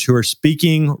speakers who are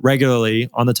speaking regularly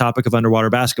on the topic of underwater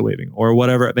basket weaving or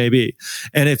whatever it may be?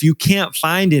 And if you can't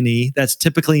find any, that's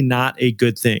typically not a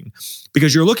good thing,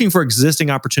 because you're looking for existing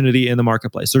opportunity in the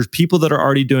marketplace. There's people that are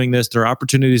already doing this. There are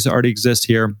opportunities that already exist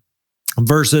here.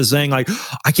 Versus saying like,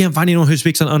 I can't find anyone who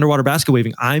speaks on underwater basket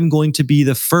weaving. I'm going to be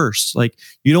the first. Like,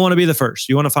 you don't want to be the first.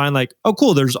 You want to find like, oh,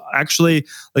 cool. There's actually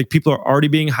like people are already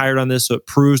being hired on this. So it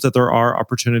proves that there are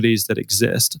opportunities that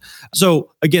exist.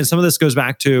 So again, some of this goes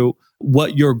back to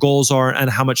what your goals are and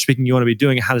how much speaking you want to be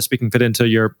doing and how does speaking fit into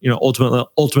your,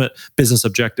 ultimate business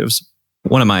objectives.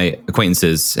 One of my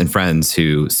acquaintances and friends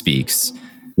who speaks,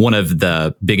 one of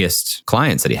the biggest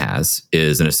clients that he has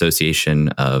is an association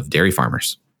of dairy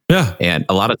farmers. Yeah. And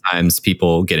a lot of times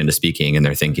people get into speaking and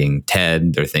they're thinking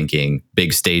TED, they're thinking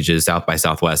big stages, South by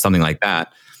Southwest, something like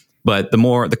that. But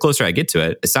the closer I get to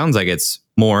it, it sounds like it's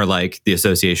more like the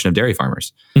Association of Dairy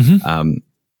Farmers. Mm-hmm.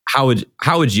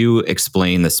 How would you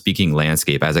explain the speaking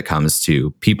landscape as it comes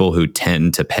to people who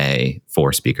tend to pay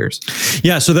for speakers?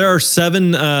 Yeah, so there are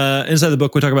 7 inside the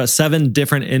book. We talk about 7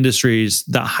 different industries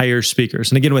that hire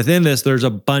speakers, and again, within this, there's a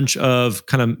bunch of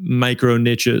kind of micro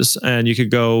niches, and you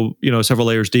could go, several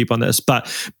layers deep on this.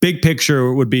 But big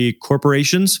picture would be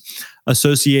corporations,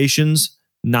 associations,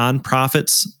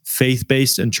 nonprofits,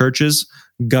 faith-based and churches,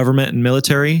 government and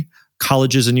military,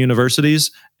 colleges and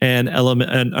universities, and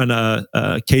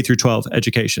K through 12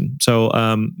 education. So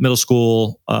middle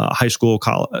school, high school,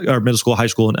 college, or middle school, high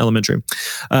school, and elementary.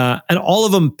 And all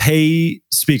of them pay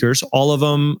speakers. All of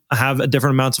them have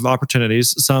different amounts of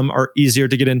opportunities. Some are easier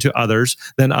to get into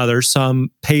than others. Some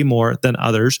pay more than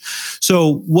others.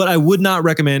 So what I would not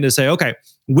recommend is say, okay,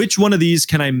 which one of these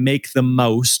can I make the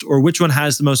most, or which one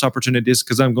has the most opportunities,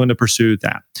 because I'm going to pursue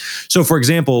that. So for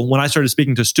example, when I started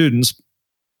speaking to students,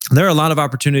 there are a lot of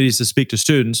opportunities to speak to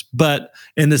students, but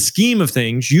in the scheme of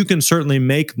things, you can certainly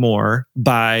make more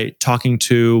by talking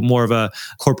to more of a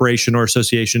corporation or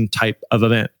association type of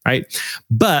event, right?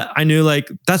 But I knew like,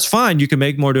 that's fine. You can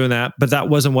make more doing that, but that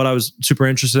wasn't what I was super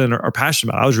interested in or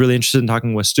passionate about. I was really interested in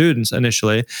talking with students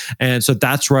initially. And so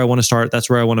that's where I want to start. That's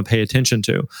where I want to pay attention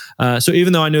to. So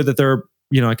even though I knew that there,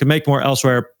 I could make more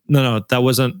elsewhere. No, that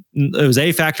wasn't, it was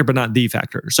a factor, but not the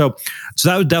factor. So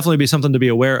that would definitely be something to be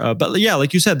aware of. But yeah,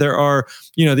 like you said, there are,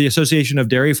 the Association of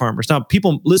Dairy Farmers. Now,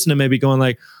 people listening may be going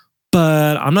like,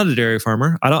 but I'm not a dairy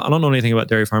farmer. I don't know anything about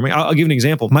dairy farming. I'll give you an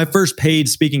example. My first paid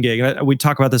speaking gig, and we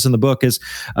talk about this in the book, is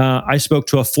I spoke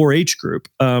to a 4-H group,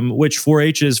 which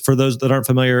 4-H is, for those that aren't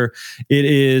familiar, it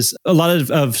is a lot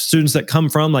of students that come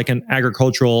from like an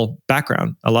agricultural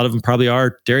background. A lot of them probably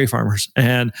are dairy farmers.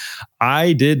 And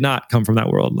I did not come from that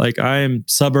world. Like, I am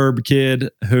suburb kid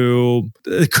who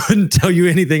couldn't tell you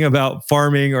anything about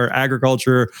farming or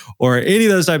agriculture or any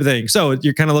of those type of things. So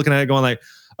you're kind of looking at it going like,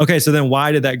 okay, so then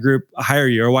why did that group hire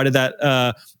you? Or why did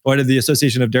the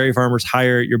Association of Dairy Farmers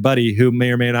hire your buddy who may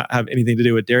or may not have anything to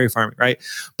do with dairy farming, right?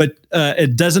 But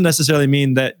it doesn't necessarily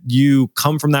mean that you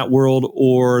come from that world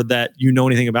or that you know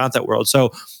anything about that world.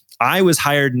 So I was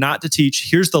hired not to teach,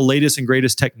 here's the latest and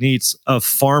greatest techniques of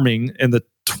farming in the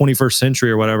 21st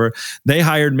century or whatever. They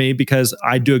hired me because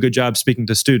I do a good job speaking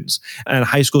to students, and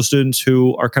high school students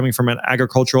who are coming from an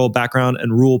agricultural background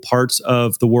and rural parts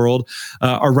of the world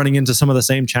are running into some of the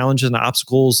same challenges and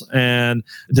obstacles and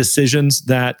decisions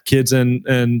that kids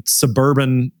in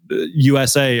suburban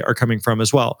USA are coming from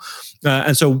as well.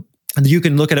 And so you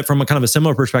can look at it from a kind of a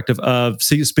similar perspective of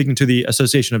speaking to the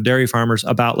Association of Dairy Farmers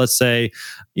about, let's say,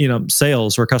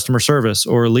 sales or customer service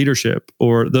or leadership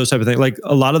or those type of things. Like,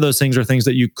 a lot of those things are things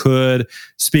that you could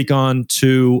speak on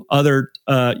to other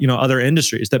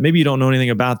industries that maybe you don't know anything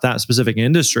about that specific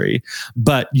industry,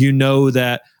 but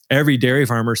that every dairy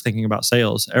farmer is thinking about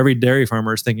sales. Every dairy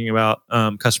farmer is thinking about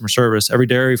customer service. Every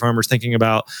dairy farmer is thinking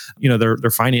about their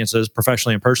finances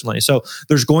professionally and personally. So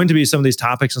there's going to be some of these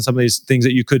topics and some of these things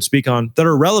that you could speak on that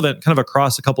are relevant kind of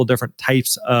across a couple of different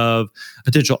types of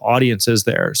potential audiences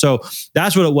there. So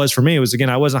that's what it was for me. It was, again,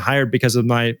 I wasn't hired because of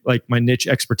my niche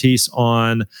expertise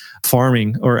on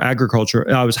farming or agriculture.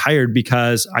 I was hired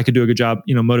because I could do a good job,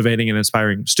 motivating and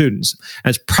inspiring students.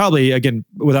 And it's probably, again,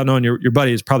 without knowing your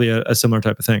buddy, is probably a similar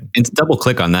type of thing. And to double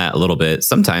click on that a little bit,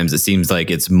 sometimes it seems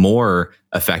like it's more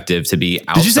effective to be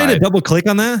outside. Did you say to double click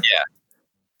on that? Yeah.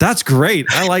 That's great.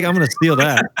 I'm going to steal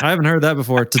that. I haven't heard that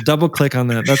before. To double click on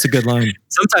that. That's a good line.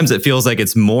 Sometimes it feels like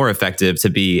it's more effective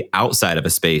to be outside of a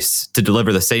space to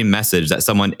deliver the same message that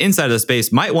someone inside of the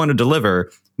space might want to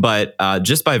deliver. But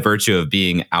just by virtue of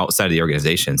being outside of the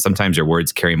organization, sometimes your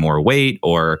words carry more weight,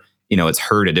 or, it's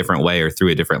heard a different way or through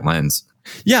a different lens.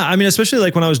 Yeah. I mean, especially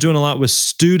like when I was doing a lot with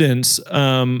students,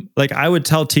 like I would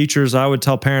tell teachers, I would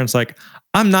tell parents, like,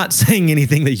 I'm not saying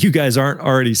anything that you guys aren't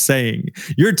already saying.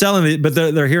 You're telling me, but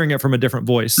they're hearing it from a different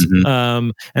voice,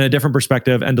 and a different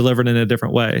perspective, and delivered in a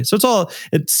different way. So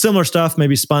it's similar stuff,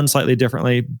 maybe spun slightly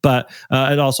differently, but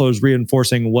it also is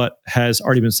reinforcing what has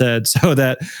already been said, so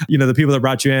that the people that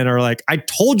brought you in are like, I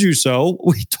told you so.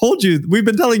 We told you. We've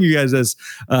been telling you guys this.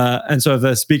 And so if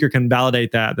the speaker can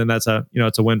validate that, then that's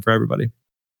it's a win for everybody.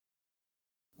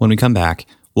 When we come back,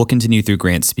 we'll continue through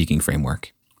Grant's speaking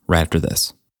framework right after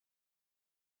this.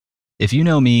 If you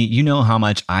know me, you know how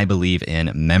much I believe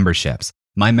in memberships.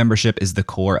 My membership is the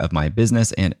core of my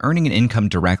business, and earning an income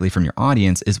directly from your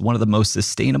audience is one of the most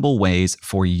sustainable ways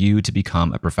for you to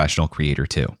become a professional creator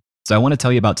too. So I want to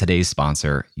tell you about today's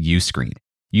sponsor, Uscreen.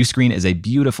 Uscreen is a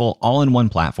beautiful all-in-one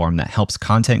platform that helps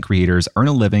content creators earn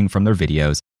a living from their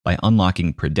videos by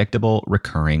unlocking predictable,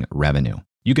 recurring revenue.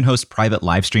 You can host private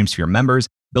live streams for your members,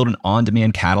 build an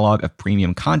on-demand catalog of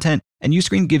premium content, and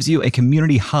Uscreen gives you a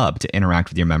community hub to interact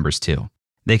with your members too.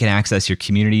 They can access your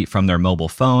community from their mobile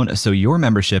phone, so your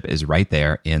membership is right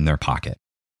there in their pocket.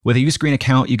 With a Uscreen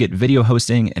account, you get video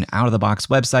hosting, an out-of-the-box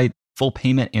website, full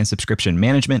payment and subscription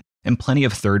management, and plenty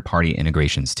of third-party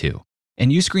integrations too.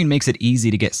 And Uscreen makes it easy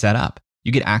to get set up.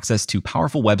 You get access to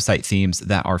powerful website themes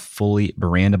that are fully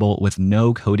brandable with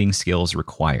no coding skills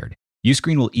required.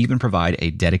 Uscreen will even provide a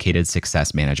dedicated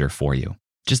success manager for you.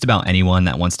 Just about anyone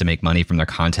that wants to make money from their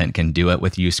content can do it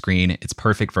with Uscreen. It's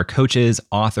perfect for coaches,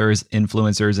 authors,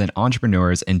 influencers, and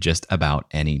entrepreneurs in just about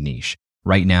any niche.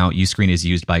 Right now, Uscreen is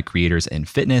used by creators in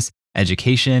fitness,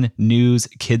 education, news,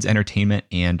 kids entertainment,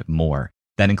 and more.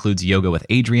 That includes Yoga with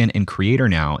Adrian and Creator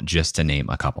Now, just to name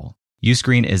a couple.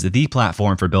 Uscreen is the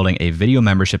platform for building a video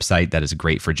membership site that is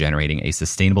great for generating a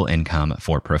sustainable income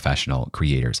for professional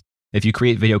creators. If you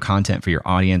create video content for your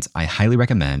audience, I highly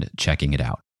recommend checking it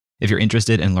out. If you're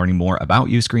interested in learning more about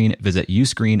Uscreen, visit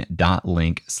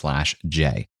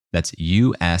uscreen.link/J. That's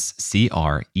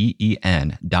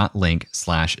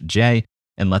uscreen.link/J,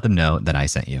 and let them know that I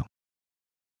sent you.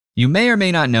 You may or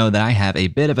may not know that I have a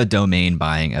bit of a domain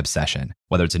buying obsession.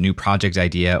 Whether it's a new project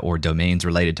idea or domains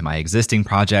related to my existing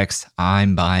projects,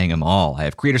 I'm buying them all. I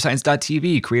have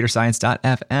creatorscience.tv,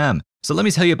 creatorscience.fm. So let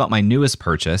me tell you about my newest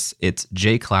purchase. It's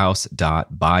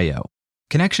jklaus.bio.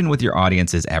 Connection with your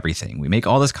audience is everything. We make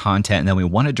all this content and then we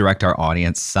want to direct our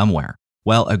audience somewhere.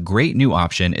 Well, a great new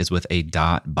option is with a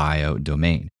 .bio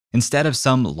domain. Instead of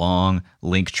some long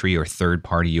link tree or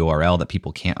third-party URL that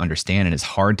people can't understand and is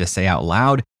hard to say out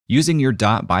loud, using your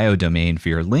 .bio domain for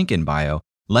your link in bio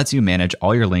lets you manage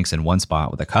all your links in one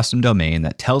spot with a custom domain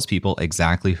that tells people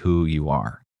exactly who you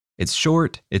are. It's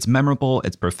short, it's memorable,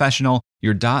 it's professional.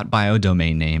 Your .bio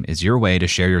domain name is your way to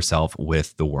share yourself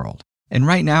with the world. And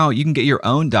right now, you can get your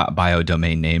own .bio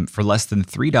domain name for less than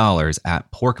 $3 at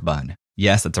Porkbun.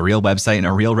 Yes, that's a real website and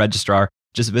a real registrar.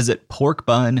 Just visit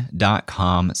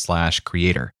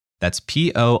porkbun.com/creator. That's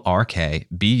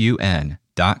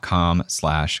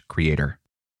porkbun.com/creator.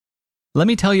 Let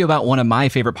me tell you about one of my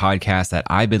favorite podcasts that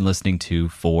I've been listening to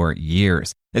for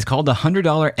years. It's called The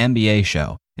 $100 MBA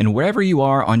Show. And wherever you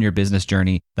are on your business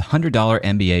journey, The $100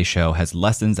 MBA Show has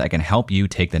lessons that can help you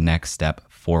take the next step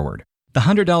forward. The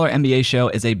 $100 MBA Show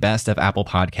is a Best of Apple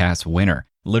Podcasts winner,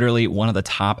 literally one of the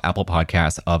top Apple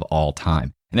podcasts of all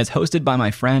time. And it's hosted by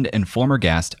my friend and former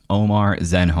guest, Omar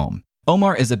Zenhom.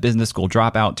 Omar is a business school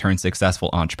dropout turned successful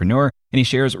entrepreneur, and he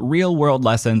shares real-world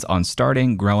lessons on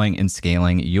starting, growing, and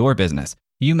scaling your business.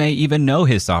 You may even know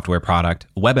his software product,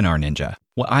 Webinar Ninja.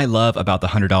 What I love about the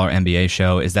 $100 MBA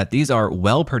Show is that these are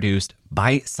well-produced,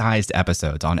 bite-sized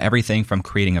episodes on everything from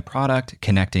creating a product,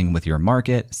 connecting with your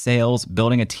market, sales,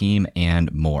 building a team,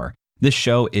 and more. This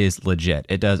show is legit.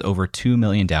 It does over 2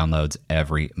 million downloads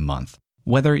every month.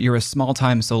 Whether you're a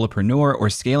small-time solopreneur or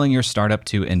scaling your startup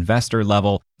to investor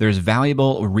level, there's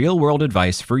valuable real-world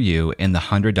advice for you in the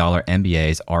 $100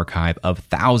 MBA's archive of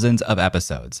thousands of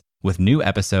episodes, with new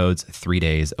episodes 3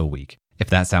 days a week. If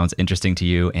that sounds interesting to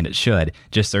you, and it should,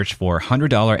 just search for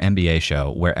 $100 MBA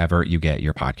Show wherever you get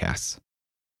your podcasts.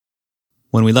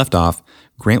 When we left off,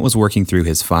 Grant was working through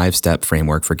his 5-step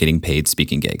framework for getting paid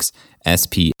speaking gigs.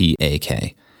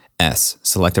 SPEAK. S,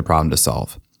 select a problem to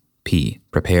solve. P,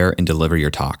 prepare and deliver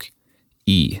your talk.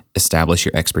 E, establish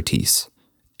your expertise.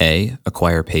 A,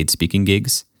 acquire paid speaking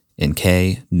gigs. And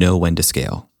K, know when to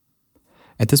scale.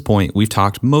 At this point, we've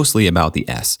talked mostly about the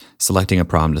S, selecting a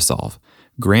problem to solve.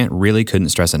 Grant really couldn't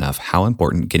stress enough how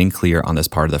important getting clear on this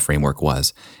part of the framework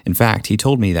was. In fact, he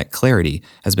told me that clarity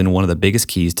has been one of the biggest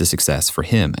keys to success for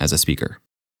him as a speaker.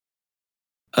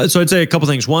 So I'd say a couple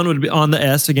things. One would be on the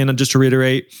S, again, just to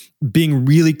reiterate, being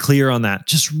really clear on that.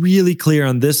 Just really clear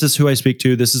on this is who I speak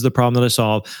to. This is the problem that I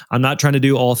solve. I'm not trying to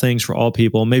do all things for all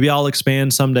people. Maybe I'll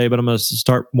expand someday, but I'm going to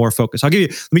start more focused. Let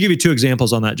me give you two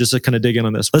examples on that, just to kind of dig in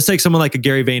on this. Let's take someone like a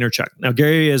Gary Vaynerchuk. Now,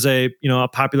 Gary is a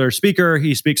popular speaker.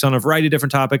 He speaks on a variety of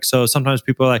different topics. So sometimes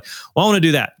people are like, well, I want to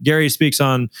do that. Gary speaks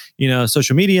on,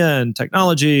 social media and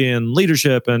technology and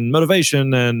leadership and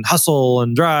motivation and hustle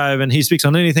and drive. And he speaks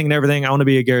on anything and everything. I want to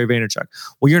be a Gary Vaynerchuk.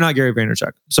 Well, you're not Gary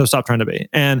Vaynerchuk, so stop trying to be.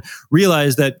 And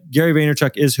realize that Gary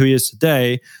Vaynerchuk is who he is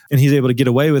today, and he's able to get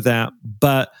away with that.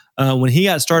 But when he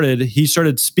got started, he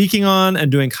started speaking on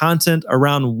and doing content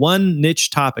around one niche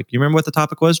topic. You remember what the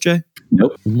topic was, Jay?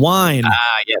 Nope. Wine.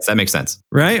 Yes, that makes sense.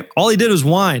 Right? All he did was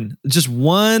wine. Just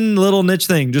one little niche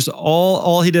thing. Just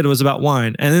all he did was about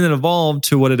wine. And then it evolved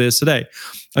to what it is today.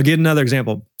 I'll give another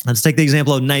example. Let's take the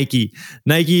example of Nike.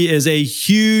 Nike is a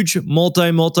huge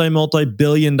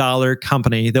multi-billion dollar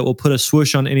company that will put a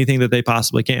swoosh on anything that they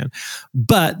possibly can.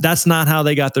 But that's not how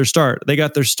they got their start. They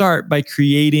got their start by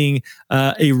creating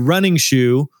a running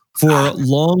shoe for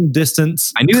long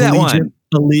distance. I knew that one.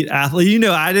 Elite athlete.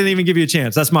 I didn't even give you a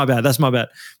chance. That's my bad.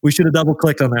 We should have double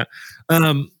clicked on that.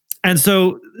 And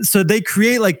so they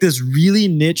create like this really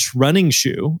niche running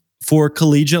shoe for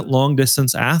collegiate long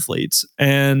distance athletes.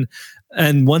 And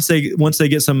once they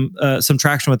get some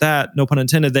traction with that, no pun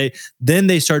intended,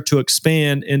 they start to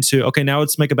expand into, okay, now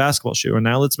let's make a basketball shoe, and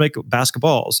now let's make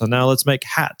basketballs, and now let's make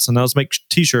hats, and now let's make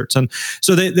t-shirts. And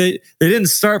so they didn't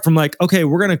start from like, okay,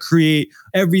 we're going to create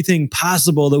everything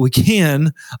possible that we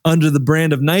can under the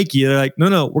brand of Nike. They're like,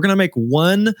 no, we're going to make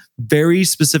one very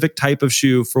specific type of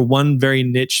shoe for one very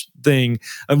niche thing,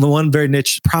 one very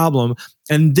niche problem.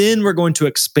 And then we're going to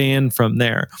expand from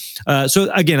there.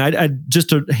 So again, I just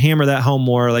to hammer that home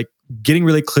more, like getting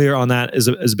really clear on that is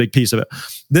a big piece of it.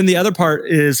 Then the other part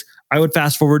is I would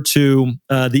fast forward to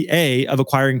the A of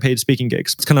acquiring paid speaking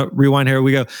gigs. Let's kind of rewind here.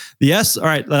 We go, the S, all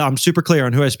right, I'm super clear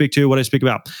on who I speak to, what I speak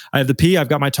about. I have the P, I've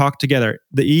got my talk together.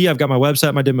 The E, I've got my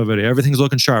website, my demo video. Everything's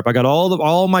looking sharp. I got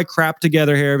all my crap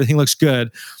together here. Everything looks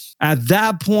good. At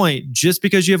that point, just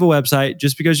because you have a website,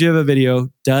 just because you have a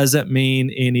video, doesn't mean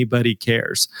anybody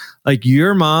cares. Like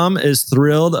your mom is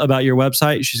thrilled about your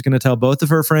website. She's going to tell both of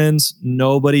her friends.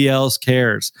 Nobody else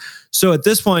cares. So at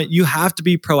this point, you have to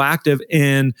be proactive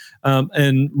in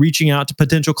reaching out to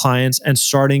potential clients and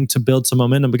starting to build some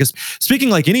momentum. Because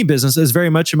speaking like any business is very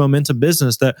much a momentum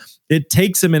business that it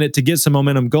takes a minute to get some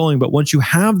momentum going. But once you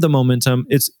have the momentum,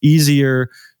 it's easier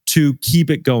to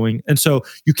keep it going. And so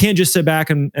you can't just sit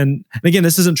back and again,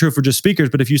 this isn't true for just speakers,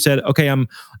 but if you said, okay, I'm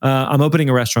opening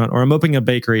a restaurant, or I'm opening a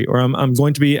bakery, or I'm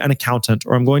going to be an accountant,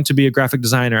 or I'm going to be a graphic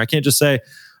designer. I can't just say,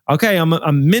 okay,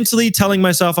 I'm mentally telling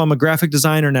myself I'm a graphic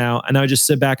designer now, and I just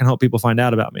sit back and hope people find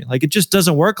out about me. Like it just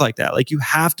doesn't work like that. Like you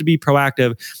have to be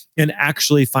proactive in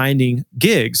actually finding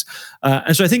gigs.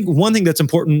 And so I think one thing that's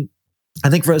important,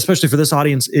 especially for this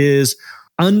audience, is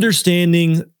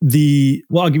understanding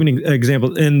I'll give you an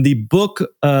example. In the book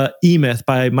E-Myth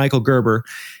by Michael Gerber,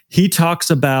 he talks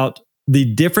about the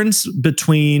difference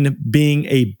between being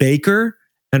a baker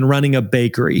and running a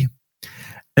bakery.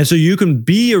 And so you can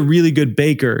be a really good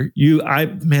baker.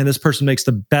 This person makes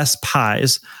the best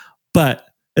pies, but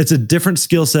it's a different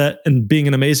skill set in being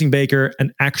an amazing baker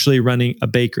and actually running a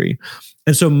bakery.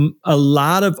 And so a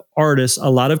lot of artists, a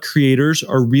lot of creators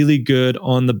are really good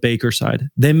on the baker side.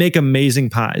 They make amazing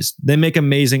pies. They make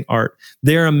amazing art.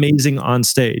 They're amazing on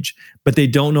stage, but they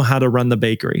don't know how to run the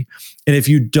bakery. And if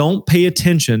you don't pay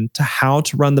attention to how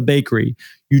to run the bakery,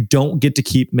 you don't get to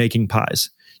keep making pies.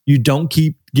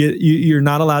 You're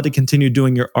not allowed to continue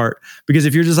doing your art. Because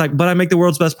if you're just like, but I make the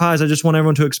world's best pies, I just want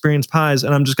everyone to experience pies,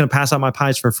 and I'm just going to pass out my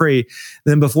pies for free,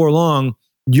 then before long,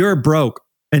 you're broke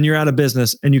and you're out of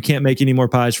business and you can't make any more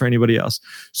pies for anybody else.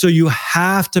 So you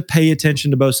have to pay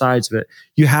attention to both sides of it.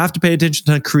 You have to pay attention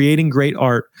to creating great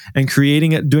art and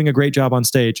doing a great job on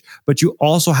stage. But you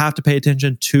also have to pay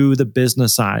attention to the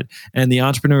business side and the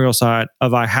entrepreneurial side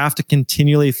of I have to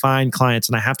continually find clients,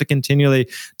 and I have to continually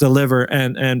deliver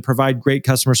and provide great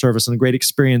customer service and a great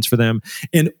experience for them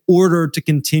in order to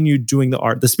continue doing the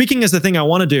art. The speaking is the thing I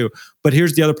want to do, but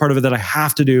here's the other part of it that I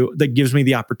have to do that gives me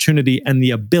the opportunity and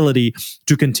the ability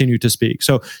to continue to speak.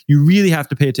 So you really have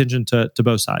to pay attention to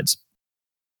both sides.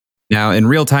 Now, in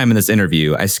real time in this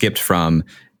interview, I skipped from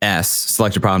S,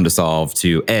 select a problem to solve,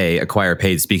 to A, acquire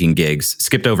paid speaking gigs,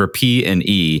 skipped over P and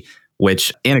E,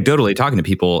 which anecdotally talking to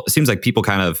people, it seems like people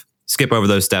kind of skip over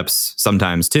those steps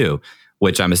sometimes too,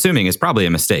 which I'm assuming is probably a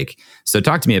mistake. So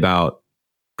talk to me about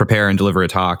prepare and deliver a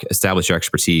talk, establish your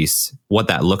expertise, what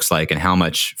that looks like, and how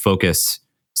much focus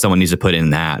someone needs to put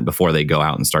in that before they go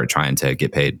out and start trying to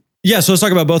get paid. Yeah, so let's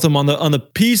talk about both of them. On the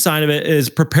P side of it is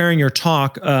preparing your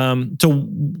talk.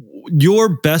 Your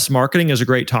best marketing is a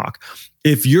great talk.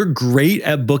 If you're great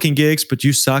at booking gigs, but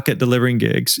you suck at delivering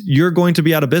gigs, you're going to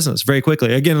be out of business very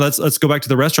quickly. Again, let's go back to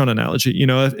the restaurant analogy.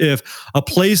 If a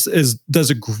place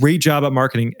does a great job at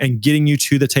marketing and getting you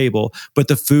to the table, but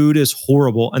the food is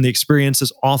horrible and the experience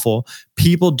is awful,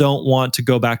 people don't want to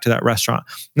go back to that restaurant.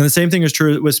 And the same thing is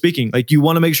true with speaking. Like, you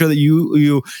want to make sure that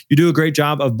you do a great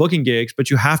job of booking gigs, but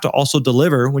you have to also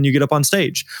deliver when you get up on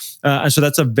stage. And so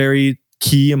that's a very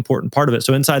key, important part of it.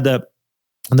 So inside the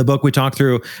book, we talk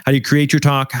through how do you create your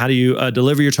talk, how do you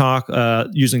deliver your talk,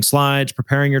 using slides,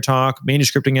 preparing your talk,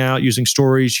 manuscripting out, using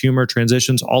stories, humor,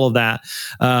 transitions, all of that.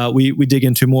 We dig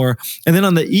into more. And then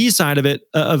on the E side of it,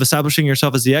 of establishing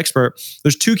yourself as the expert,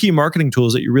 there's two key marketing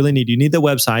tools that you really need. You need the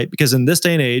website, because in this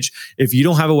day and age, if you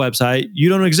don't have a website, you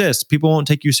don't exist. People won't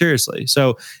take you seriously.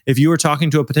 So if you were talking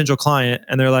to a potential client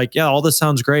and they're like, yeah, all this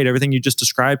sounds great, everything you just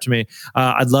described to me,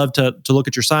 I'd love to look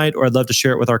at your site, or I'd love to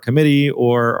share it with our committee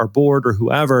or our board or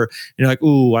whoever. And you're like,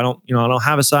 ooh, I don't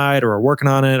have a site, or we're working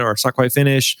on it, or it's not quite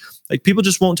finished. Like, people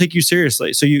just won't take you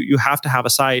seriously. So you have to have a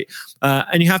site,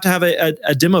 and you have to have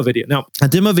a demo video. Now, a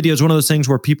demo video is one of those things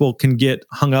where people can get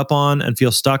hung up on and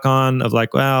feel stuck on, of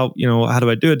like, well, how do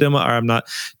I do a demo? Or I'm not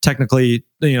technically,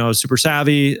 super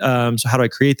savvy. So how do I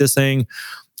create this thing?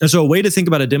 And so a way to think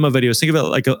about a demo video is think of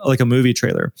it like a movie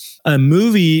trailer. A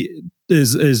movie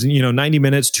is 90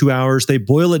 minutes, 2 hours. They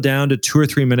boil it down to 2 or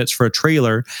 3 minutes for a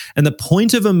trailer. And the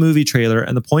point of a movie trailer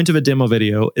and the point of a demo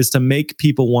video is to make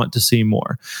people want to see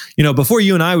more. Before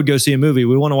you and I would go see a movie,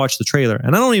 we want to watch the trailer.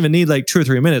 And I don't even need like 2 or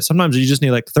 3 minutes. Sometimes you just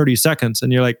need like 30 seconds.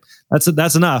 And you're like,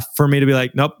 that's enough for me to be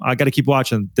like, nope, I got to keep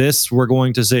watching. This we're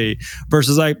going to see.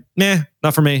 Versus like, nah,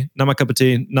 not for me, not my cup of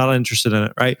tea, not interested in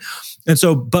it, right? And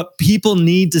so, but people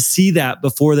need to see that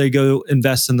before they go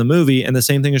invest in the movie. And the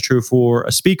same thing is true for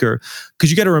a speaker,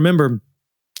 because you got to remember,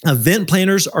 event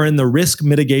planners are in the risk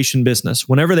mitigation business.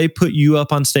 Whenever they put you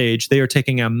up on stage, they are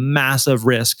taking a massive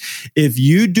risk. If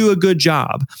you do a good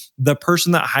job, the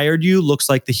person that hired you looks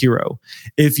like the hero.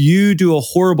 If you do a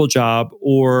horrible job,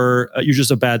 or you're just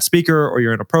a bad speaker, or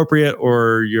you're inappropriate,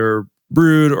 or you're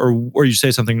rude, or you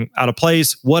say something out of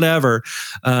place, whatever,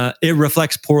 it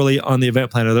reflects poorly on the event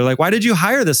planner. They're like, why did you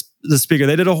hire the speaker?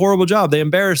 They did a horrible job. They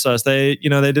embarrassed us. They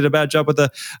did a bad job with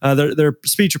their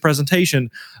speech or presentation.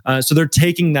 So they're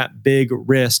taking that big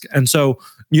risk. And so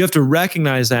you have to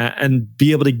recognize that and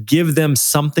be able to give them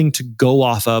something to go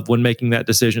off of when making that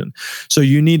decision. So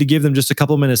you need to give them just a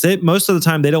couple minutes. Most of the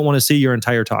time, they don't want to see your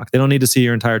entire talk. They don't need to see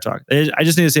your entire talk. I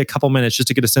just need to see a couple minutes just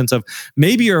to get a sense of,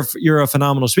 maybe you're a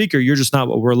phenomenal speaker. You're just not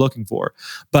what we're looking for.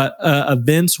 But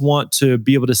events want to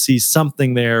be able to see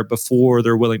something there before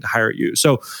they're willing to hire you.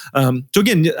 So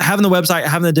again, having the website,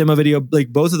 having the demo video,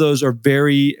 like, both of those are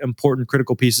very important,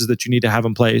 critical pieces that you need to have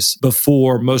in place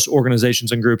before most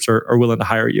organizations and groups are willing to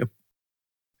hire you.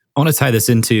 I want to tie this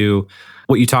into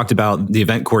what you talked about, the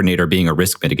event coordinator being a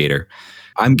risk mitigator.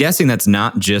 I'm guessing that's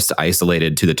not just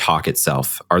isolated to the talk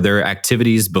itself. Are there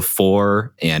activities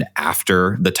before and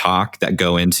after the talk that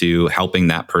go into helping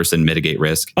that person mitigate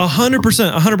risk?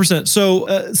 100%.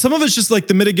 So some of it's just like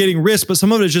the mitigating risk, but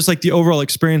some of it is just like the overall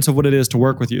experience of what it is to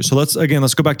work with you. So let's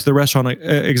go back to the restaurant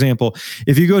example.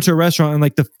 If you go to a restaurant and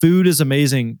like the food is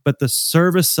amazing, but the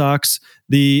service sucks,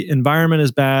 the environment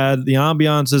is bad, the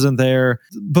ambiance isn't there,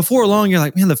 before long you're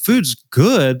like, man, the food's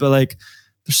good, but like,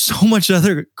 there's so much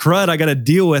other crud I got to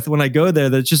deal with when I go there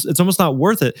that it's almost not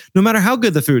worth it, no matter how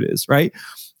good the food is, right?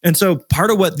 And so part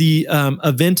of what the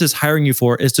event is hiring you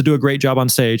for is to do a great job on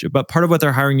stage, but part of what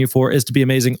they're hiring you for is to be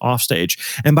amazing off stage.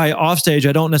 And by off stage,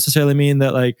 I don't necessarily mean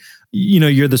that like,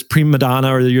 you're this prima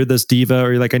donna, or you're this diva,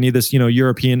 or you're like, I need this,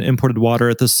 European imported water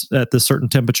at this certain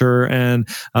temperature, and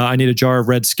I need a jar of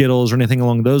red Skittles, or anything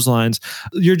along those lines.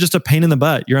 You're just a pain in the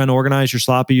butt. You're unorganized. You're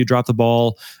sloppy. You drop the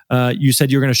ball. You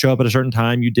said you were going to show up at a certain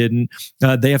time. You didn't.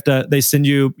 They send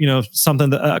you,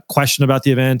 something, a question about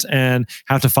the event, and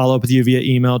have to follow up with you via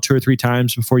email 2 or 3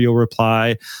 times before you'll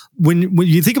reply. When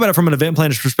you think about it from an event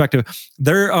planner's perspective,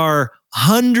 there are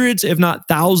hundreds, if not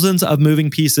thousands, of moving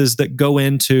pieces that go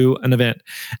into an event.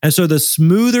 And so the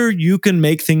smoother you can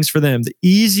make things for them, the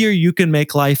easier you can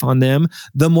make life on them,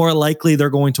 the more likely they're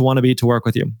going to want to be to work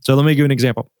with you. So let me give you an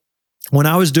example. when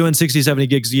I was doing 60, 70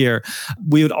 gigs a year,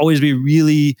 we would always be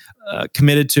really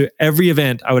committed to every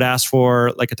event. I would ask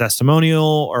for like a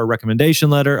testimonial or a recommendation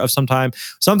letter of some time,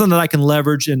 something that I can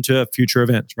leverage into future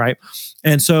events, right?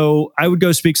 And so I would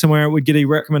go speak somewhere, would get a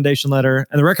recommendation letter,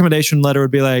 and the recommendation letter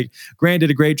would be like, Grant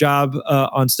did a great job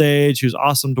on stage. He was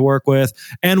awesome to work with.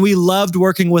 And we loved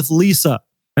working with Lisa.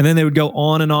 And then they would go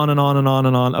on and on and on and on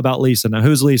and on about Lisa. Now,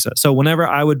 who's Lisa? So whenever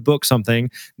I would book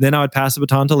something, then I would pass the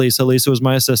baton to Lisa. Lisa was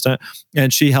my assistant,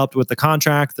 and she helped with the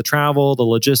contract, the travel, the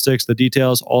logistics, the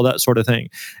details, all that sort of thing.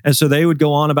 And so they would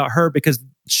go on about her because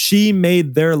she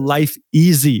made their life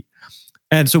easy.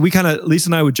 And so Lisa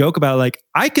and I would joke about like,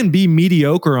 I can be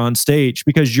mediocre on stage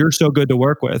because you're so good to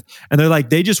work with. And they're like,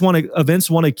 events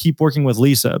want to keep working with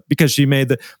Lisa because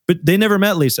but they never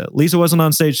met Lisa. Lisa wasn't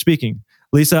on stage speaking.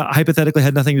 Lisa hypothetically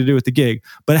had nothing to do with the gig,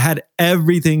 but it had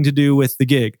everything to do with the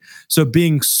gig. So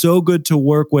being so good to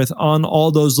work with on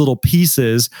all those little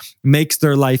pieces makes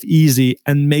their life easy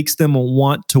and makes them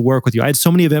want to work with you. I had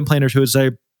so many event planners who would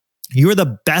say, you're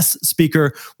the best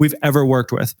speaker we've ever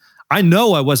worked with. I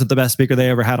know I wasn't the best speaker they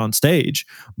ever had on stage,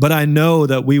 but I know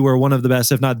that we were one of the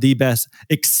best, if not the best,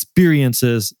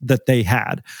 experiences that they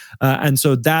had. And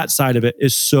so that side of it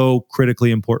is so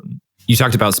critically important. You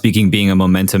talked about speaking being a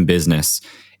momentum business,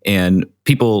 and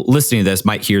people listening to this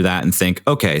might hear that and think,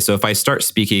 okay, so if I start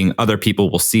speaking, other people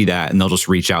will see that and they'll just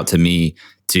reach out to me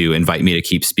to invite me to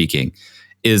keep speaking.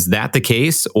 Is that the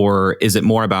case? Or is it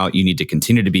more about you need to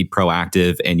continue to be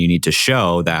proactive and you need to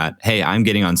show that, hey, I'm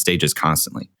getting on stages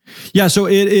constantly? Yeah, so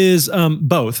it is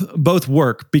both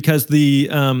work, because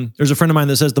there's a friend of mine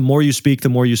that says the more you speak, the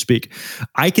more you speak.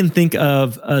 I can think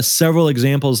of several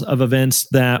examples of events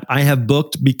that I have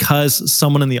booked because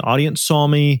someone in the audience saw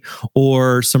me,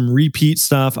 or some repeat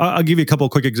stuff. I'll give you a couple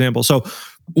of quick examples. So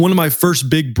one of my first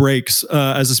big breaks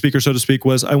as a speaker, so to speak,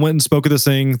 was I went and spoke at this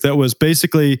thing that was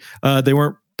basically, they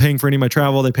weren't paying for any of my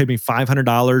travel. They paid me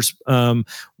 $500,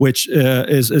 which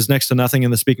is next to nothing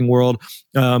in the speaking world.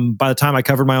 By the time I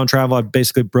covered my own travel, I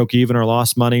basically broke even or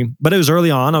lost money. But it was early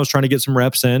on. I was trying to get some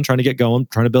reps in, trying to get going,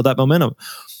 trying to build that momentum.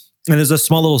 And there's a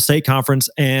small little state conference,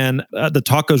 and the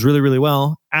talk goes really, really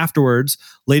well. Afterwards,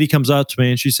 lady comes up to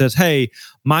me and she says, hey,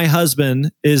 my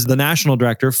husband is the national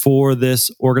director for this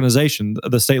organization,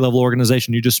 the state level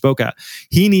organization you just spoke at.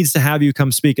 He needs to have you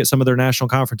come speak at some of their national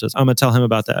conferences. I'm going to tell him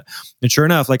about that. And sure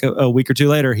enough, like a week or two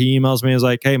later, he emails me and is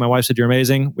like, hey, my wife said you're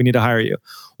amazing. We need to hire you.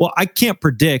 Well, I can't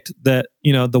predict that,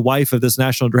 the wife of this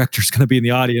national director is going to be in the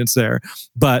audience there,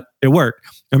 but it worked.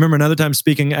 I remember another time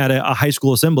speaking at a high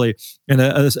school assembly, and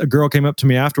a girl came up to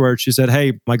me afterwards. She said,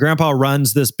 hey, my grandpa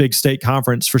runs this big state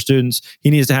conference for students. He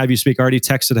needs to have you speak. I already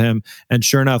texted him. And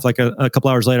sure enough, like a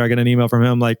couple hours later, I get an email from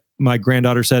him like, my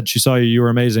granddaughter said she saw you, you were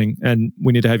amazing, and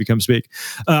we need to have you come speak.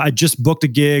 I just booked a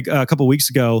gig a couple of weeks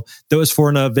ago that was for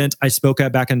an event I spoke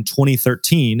at back in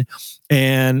 2013,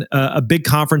 and a big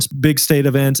conference, big state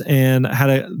event, and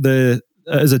had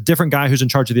is a different guy who's in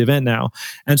charge of the event now.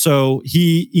 And so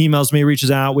he emails me, reaches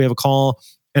out, we have a call.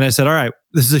 And I said, all right,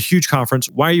 this is a huge conference.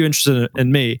 Why are you interested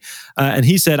in me? And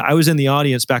he said, I was in the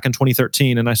audience back in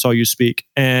 2013 and I saw you speak,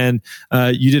 and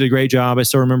you did a great job. I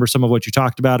still remember some of what you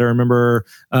talked about. I remember,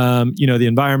 the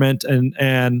environment,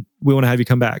 and we want to have you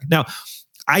come back. Now,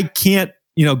 I can't,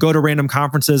 go to random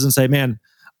conferences and say, man,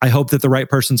 I hope that the right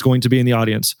person's going to be in the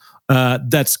audience.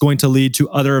 That's going to lead to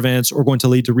other events or going to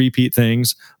lead to repeat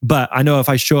things. But I know if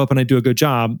I show up and I do a good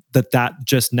job, that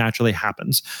just naturally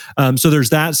happens. So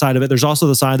there's that side of it. There's also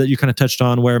the side that you kind of touched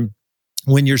on, where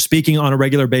when you're speaking on a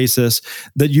regular basis,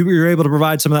 that you're able to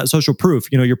provide some of that social proof.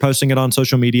 You're posting it on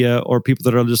social media, or people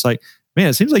that are just like, man,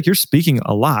 it seems like you're speaking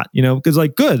a lot, because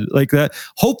like good, like that.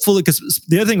 Hopefully, because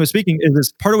the other thing with speaking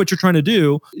is part of what you're trying to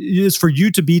do is for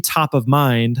you to be top of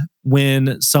mind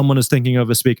when someone is thinking of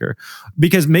a speaker.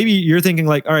 Because maybe you're thinking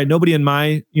like, all right, nobody in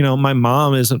my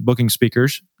mom isn't booking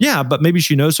speakers. Yeah, but maybe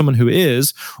she knows someone who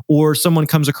is, or someone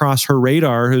comes across her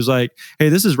radar who's like, hey,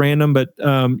 this is random, but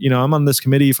I'm on this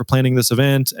committee for planning this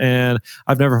event and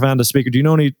I've never found a speaker. Do you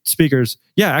know any speakers?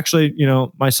 Yeah, actually,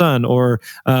 my son, or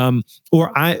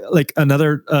I like.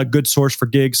 Another good source for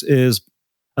gigs is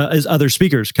other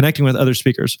speakers, connecting with other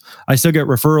speakers. I still get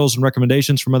referrals and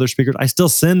recommendations from other speakers. I still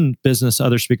send business to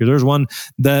other speakers. There's one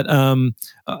that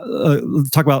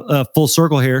talk about full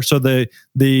circle here. So the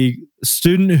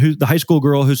student the high school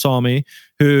girl who saw me,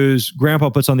 whose grandpa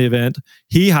puts on the event,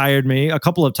 he hired me a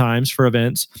couple of times for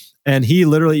events. And he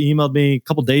literally emailed me a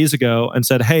couple days ago and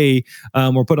said, hey,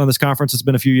 we're putting on this conference. It's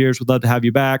been a few years. We'd love to have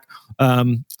you back.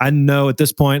 I know at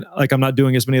this point, like I'm not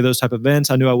doing as many of those type of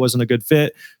events. I knew I wasn't a good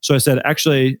fit. So I said,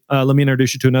 actually, let me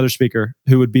introduce you to another speaker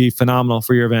who would be phenomenal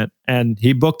for your event. And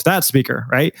he booked that speaker,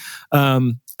 right?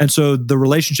 And so the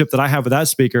relationship that I have with that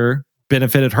speaker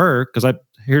benefited her because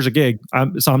here's a gig.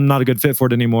 So I'm not a good fit for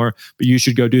it anymore, but you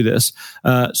should go do this.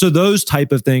 So those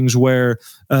type of things where,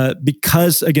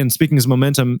 because again, speaking as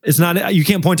momentum, it's not, you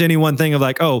can't point to any one thing of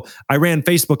like, oh, I ran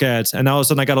Facebook ads and all of a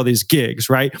sudden I got all these gigs,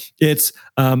 right? It's,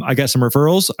 I got some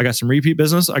referrals, I got some repeat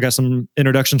business, I got some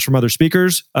introductions from other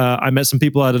speakers. I met some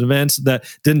people at events that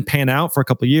didn't pan out for a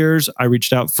couple of years. I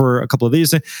reached out for a couple of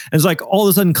these. And it's like all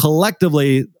of a sudden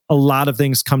collectively, a lot of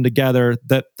things come together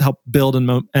that help build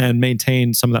and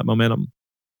maintain some of that momentum.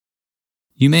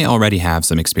 You may already have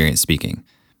some experience speaking.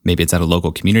 Maybe it's at a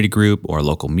local community group or a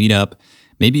local meetup.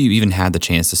 Maybe you even had the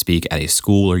chance to speak at a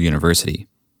school or university.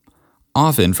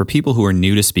 Often, for people who are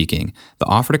new to speaking, the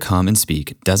offer to come and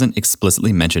speak doesn't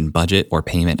explicitly mention budget or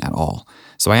payment at all.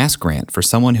 So I asked Grant, for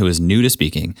someone who is new to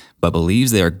speaking but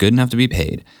believes they are good enough to be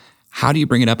paid, how do you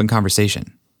bring it up in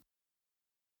conversation?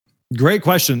 Great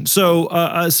question. So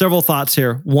several thoughts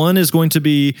here. One is going to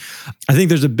be, I think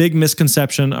there's a big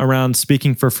misconception around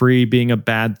speaking for free being a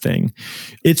bad thing.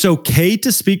 It's okay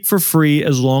to speak for free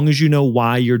as long as you know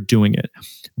why you're doing it.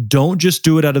 Don't just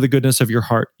do it out of the goodness of your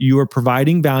heart. You are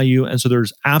providing value. And so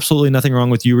there's absolutely nothing wrong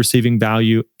with you receiving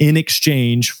value in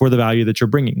exchange for the value that you're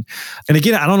bringing. And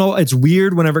again, I don't know, it's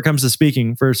weird whenever it comes to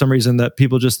speaking for some reason that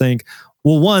people just think,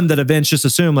 well, one, that events just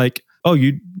assume like, oh,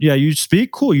 you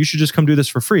speak? Cool. You should just come do this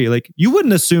for free. Like you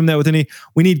wouldn't assume that with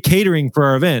we need catering for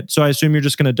our event. So I assume you're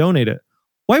just going to donate it.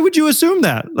 Why would you assume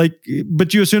that?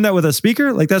 But you assume that with a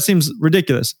speaker? Like that seems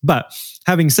ridiculous. But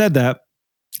having said that,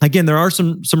 again, there are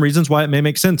some reasons why it may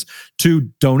make sense to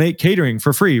donate catering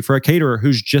for free for a caterer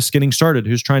who's just getting started,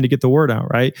 who's trying to get the word out,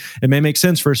 right? It may make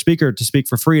sense for a speaker to speak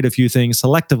for free at a few things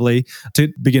selectively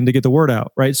to begin to get the word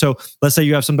out, right? So let's say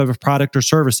you have some type of product or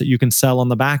service that you can sell on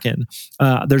the back end.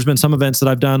 There's been some events that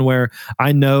I've done where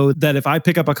I know that if I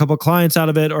pick up a couple of clients out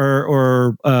of it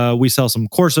or we sell some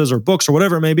courses or books or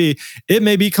whatever it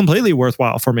may be completely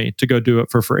worthwhile for me to go do it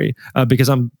for free because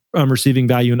I'm receiving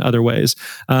value in other ways.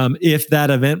 If that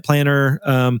event planner,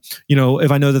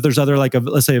 if I know that there's other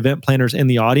let's say event planners in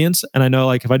the audience, and I know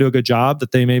like if I do a good job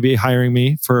that they may be hiring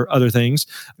me for other things,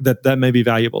 that may be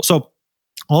valuable. So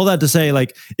all that to say,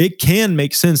 like it can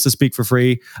make sense to speak for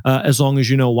free as long as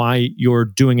you know why you're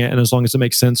doing it, and as long as it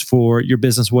makes sense for your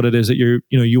business, what it is that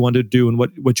you want to do and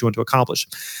what you want to accomplish.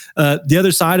 The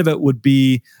other side of it would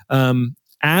be.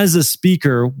 As a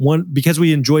speaker, because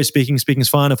we enjoy speaking is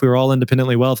fun. If we were all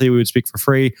independently wealthy, we would speak for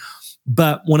free.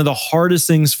 But one of the hardest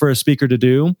things for a speaker to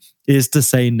do is to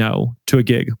say no to a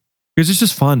gig because it's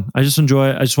just fun. I just enjoy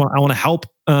it. I want to help.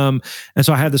 And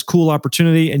so I have this cool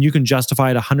opportunity and you can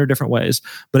justify it 100 different ways.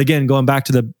 But again, going back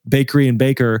to the bakery and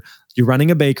baker, you're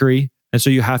running a bakery. And so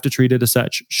you have to treat it as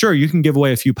such. Sure, you can give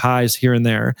away a few pies here and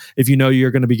there if you know you're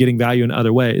going to be getting value in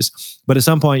other ways. But at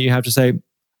some point you have to say,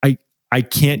 I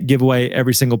can't give away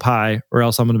every single pie or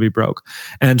else I'm going to be broke.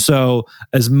 And so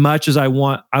as much as I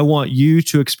want you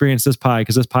to experience this pie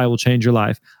because this pie will change your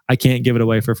life, I can't give it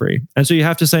away for free. And so you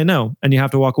have to say no and you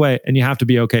have to walk away and you have to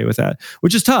be okay with that,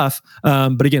 which is tough.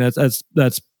 But again,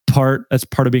 that's part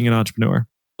of being an entrepreneur.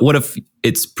 What if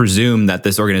it's presumed that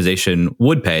this organization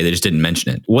would pay, they just didn't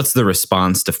mention it? What's the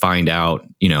response to find out,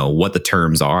 what the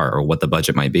terms are or what the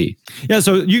budget might be? Yeah,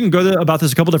 so you can go about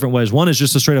this a couple different ways. One is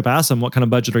just to straight up ask them, what kind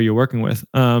of budget are you working with?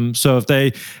 So if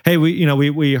they, hey,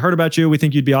 we heard about you, we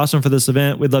think you'd be awesome for this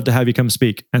event, we'd love to have you come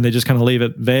speak. And they just kind of leave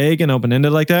it vague and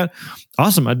open-ended like that.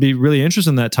 Awesome, I'd be really interested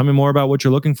in that. Tell me more about what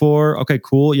you're looking for. Okay,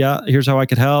 cool. Yeah, here's how I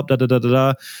could help. Da, da, da, da,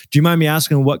 da. Do you mind me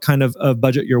asking what kind of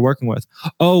budget you're working with?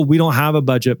 Oh, we don't have a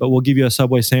budget, but we'll give you a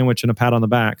Subway sandwich and a pat on the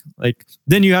back. Like,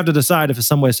 then you have to decide if a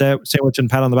Subway sandwich and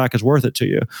pat on the back is worth it to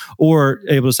you, or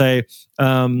able to say,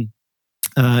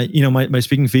 my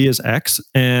speaking fee is X,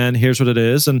 and here's what it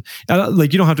is, and you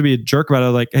don't have to be a jerk about it.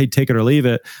 Like, hey, take it or leave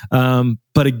it.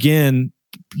 But again,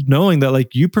 knowing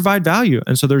that you provide value,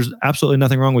 and so there's absolutely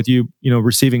nothing wrong with you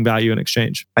receiving value in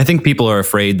exchange. I think people are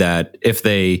afraid that if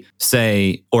they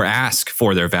say or ask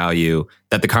for their value,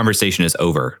 that the conversation is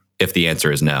over if the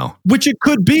answer is no. Which it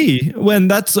could be, when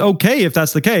that's okay if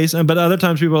that's the case. But other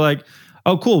times people are like,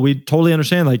 oh, cool, we totally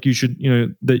understand. Like you should,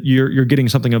 that you're getting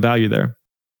something of value there.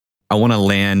 I want to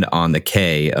land on the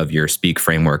K of your speak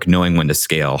framework, knowing when to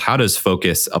scale. How does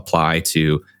focus apply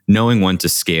to knowing when to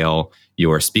scale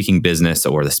your speaking business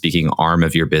or the speaking arm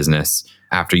of your business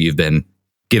after you've been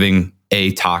giving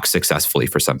a talk successfully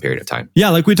for some period of time?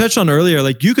 Yeah, like we touched on earlier,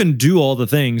 you can do all the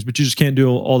things, but you just can't do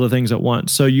all the things at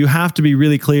once. So you have to be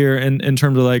really clear in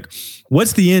terms of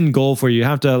what's the end goal for you? You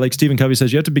have to, like Stephen Covey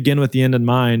says, you have to begin with the end in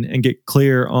mind and get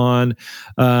clear on,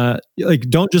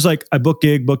 don't just I book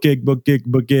gig,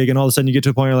 and all of a sudden you get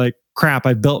to a point where you're like, crap,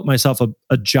 I built myself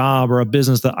a job or a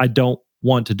business that I don't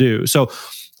want to do. So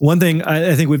one thing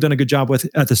I think we've done a good job with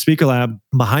at the Speaker Lab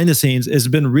behind the scenes is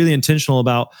been really intentional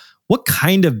about what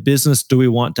kind of business do we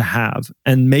want to have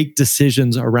and make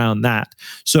decisions around that.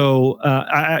 So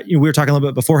we were talking a little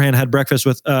bit beforehand, had breakfast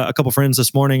with a couple friends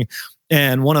this morning,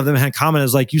 and one of them had commented,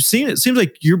 is like, it seems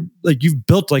like you've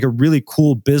built like a really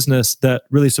cool business that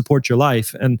really supports your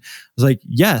life. And I was like,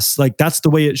 yes, like that's the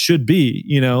way it should be,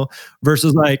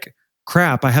 versus like,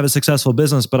 crap, I have a successful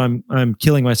business, but I'm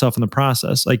killing myself in the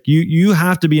process. Like you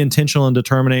have to be intentional in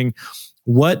determining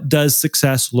what does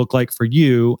success look like for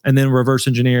you, and then reverse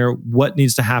engineer what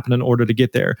needs to happen in order to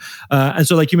get there. And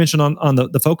so like you mentioned on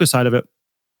the focus side of it,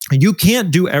 you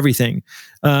can't do everything.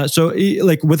 So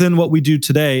like within what we do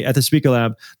today at the Speaker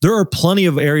Lab, there are plenty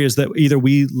of areas that either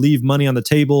we leave money on the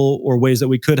table, or ways that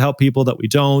we could help people that we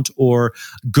don't, or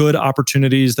good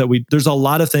opportunities that there's a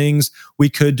lot of things we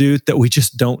could do that we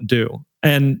just don't do.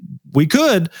 And we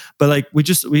could, but like we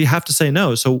have to say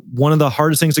no. So one of the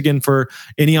hardest things, again, for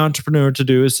any entrepreneur to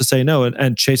do is to say no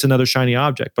and chase another shiny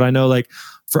object. But I know, like,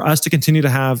 for us to continue to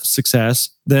have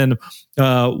success, then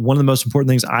one of the most important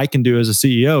things I can do as a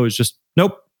CEO is just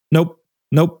nope.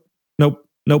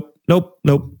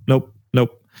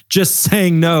 Just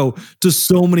saying no to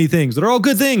so many things that are all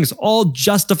good things, all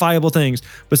justifiable things,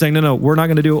 but saying, no, we're not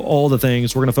going to do all the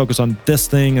things. We're going to focus on this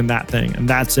thing and that thing, and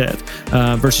that's it,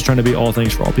 versus trying to be all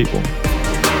things for all people.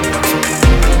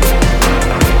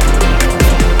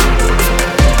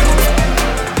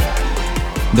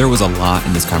 There was a lot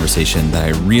in this conversation that I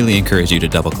really encourage you to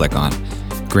double click on.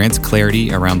 Grant's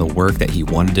clarity around the work that he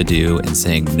wanted to do and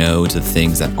saying no to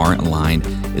things that aren't aligned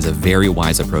is a very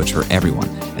wise approach for everyone,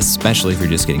 especially if you're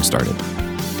just getting started.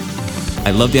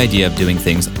 I love the idea of doing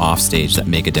things off stage that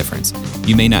make a difference.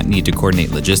 You may not need to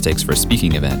coordinate logistics for a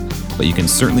speaking event, but you can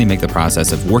certainly make the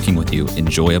process of working with you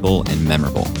enjoyable and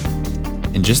memorable.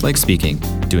 And just like speaking,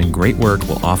 doing great work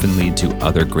will often lead to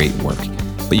other great work,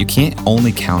 but you can't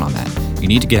only count on that. You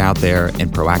need to get out there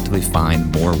and proactively find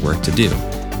more work to do.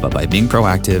 But by being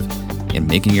proactive and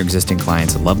making your existing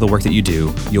clients love the work that you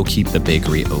do, you'll keep the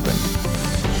bakery open.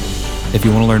 If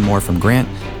you want to learn more from Grant,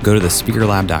 go to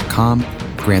thespeakerlab.com.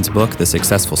 Grant's book, The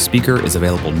Successful Speaker, is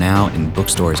available now in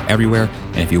bookstores everywhere.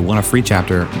 And if you want a free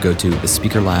chapter, go to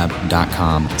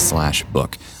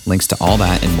thespeakerlab.com/book. Links to all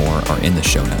that and more are in the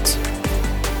show notes.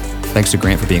 Thanks to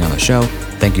Grant for being on the show.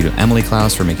 Thank you to Emily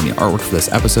Klaus for making the artwork for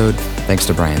this episode. Thanks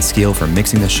to Brian Skeel for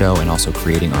mixing the show and also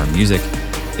creating our music.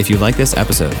 If you like this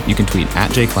episode, you can tweet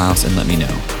 @jklaus and let me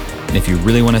know. And if you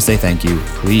really want to say thank you,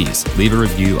 please leave a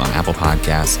review on Apple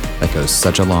Podcasts. That goes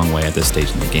such a long way at this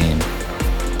stage in the game.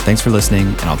 Thanks for listening,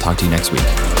 and I'll talk to you next week.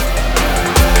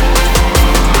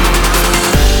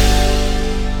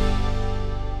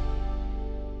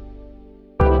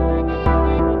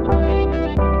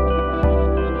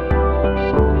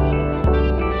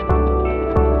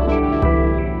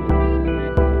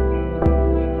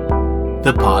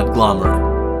 The Podglomerate,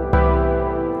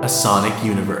 a sonic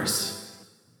universe.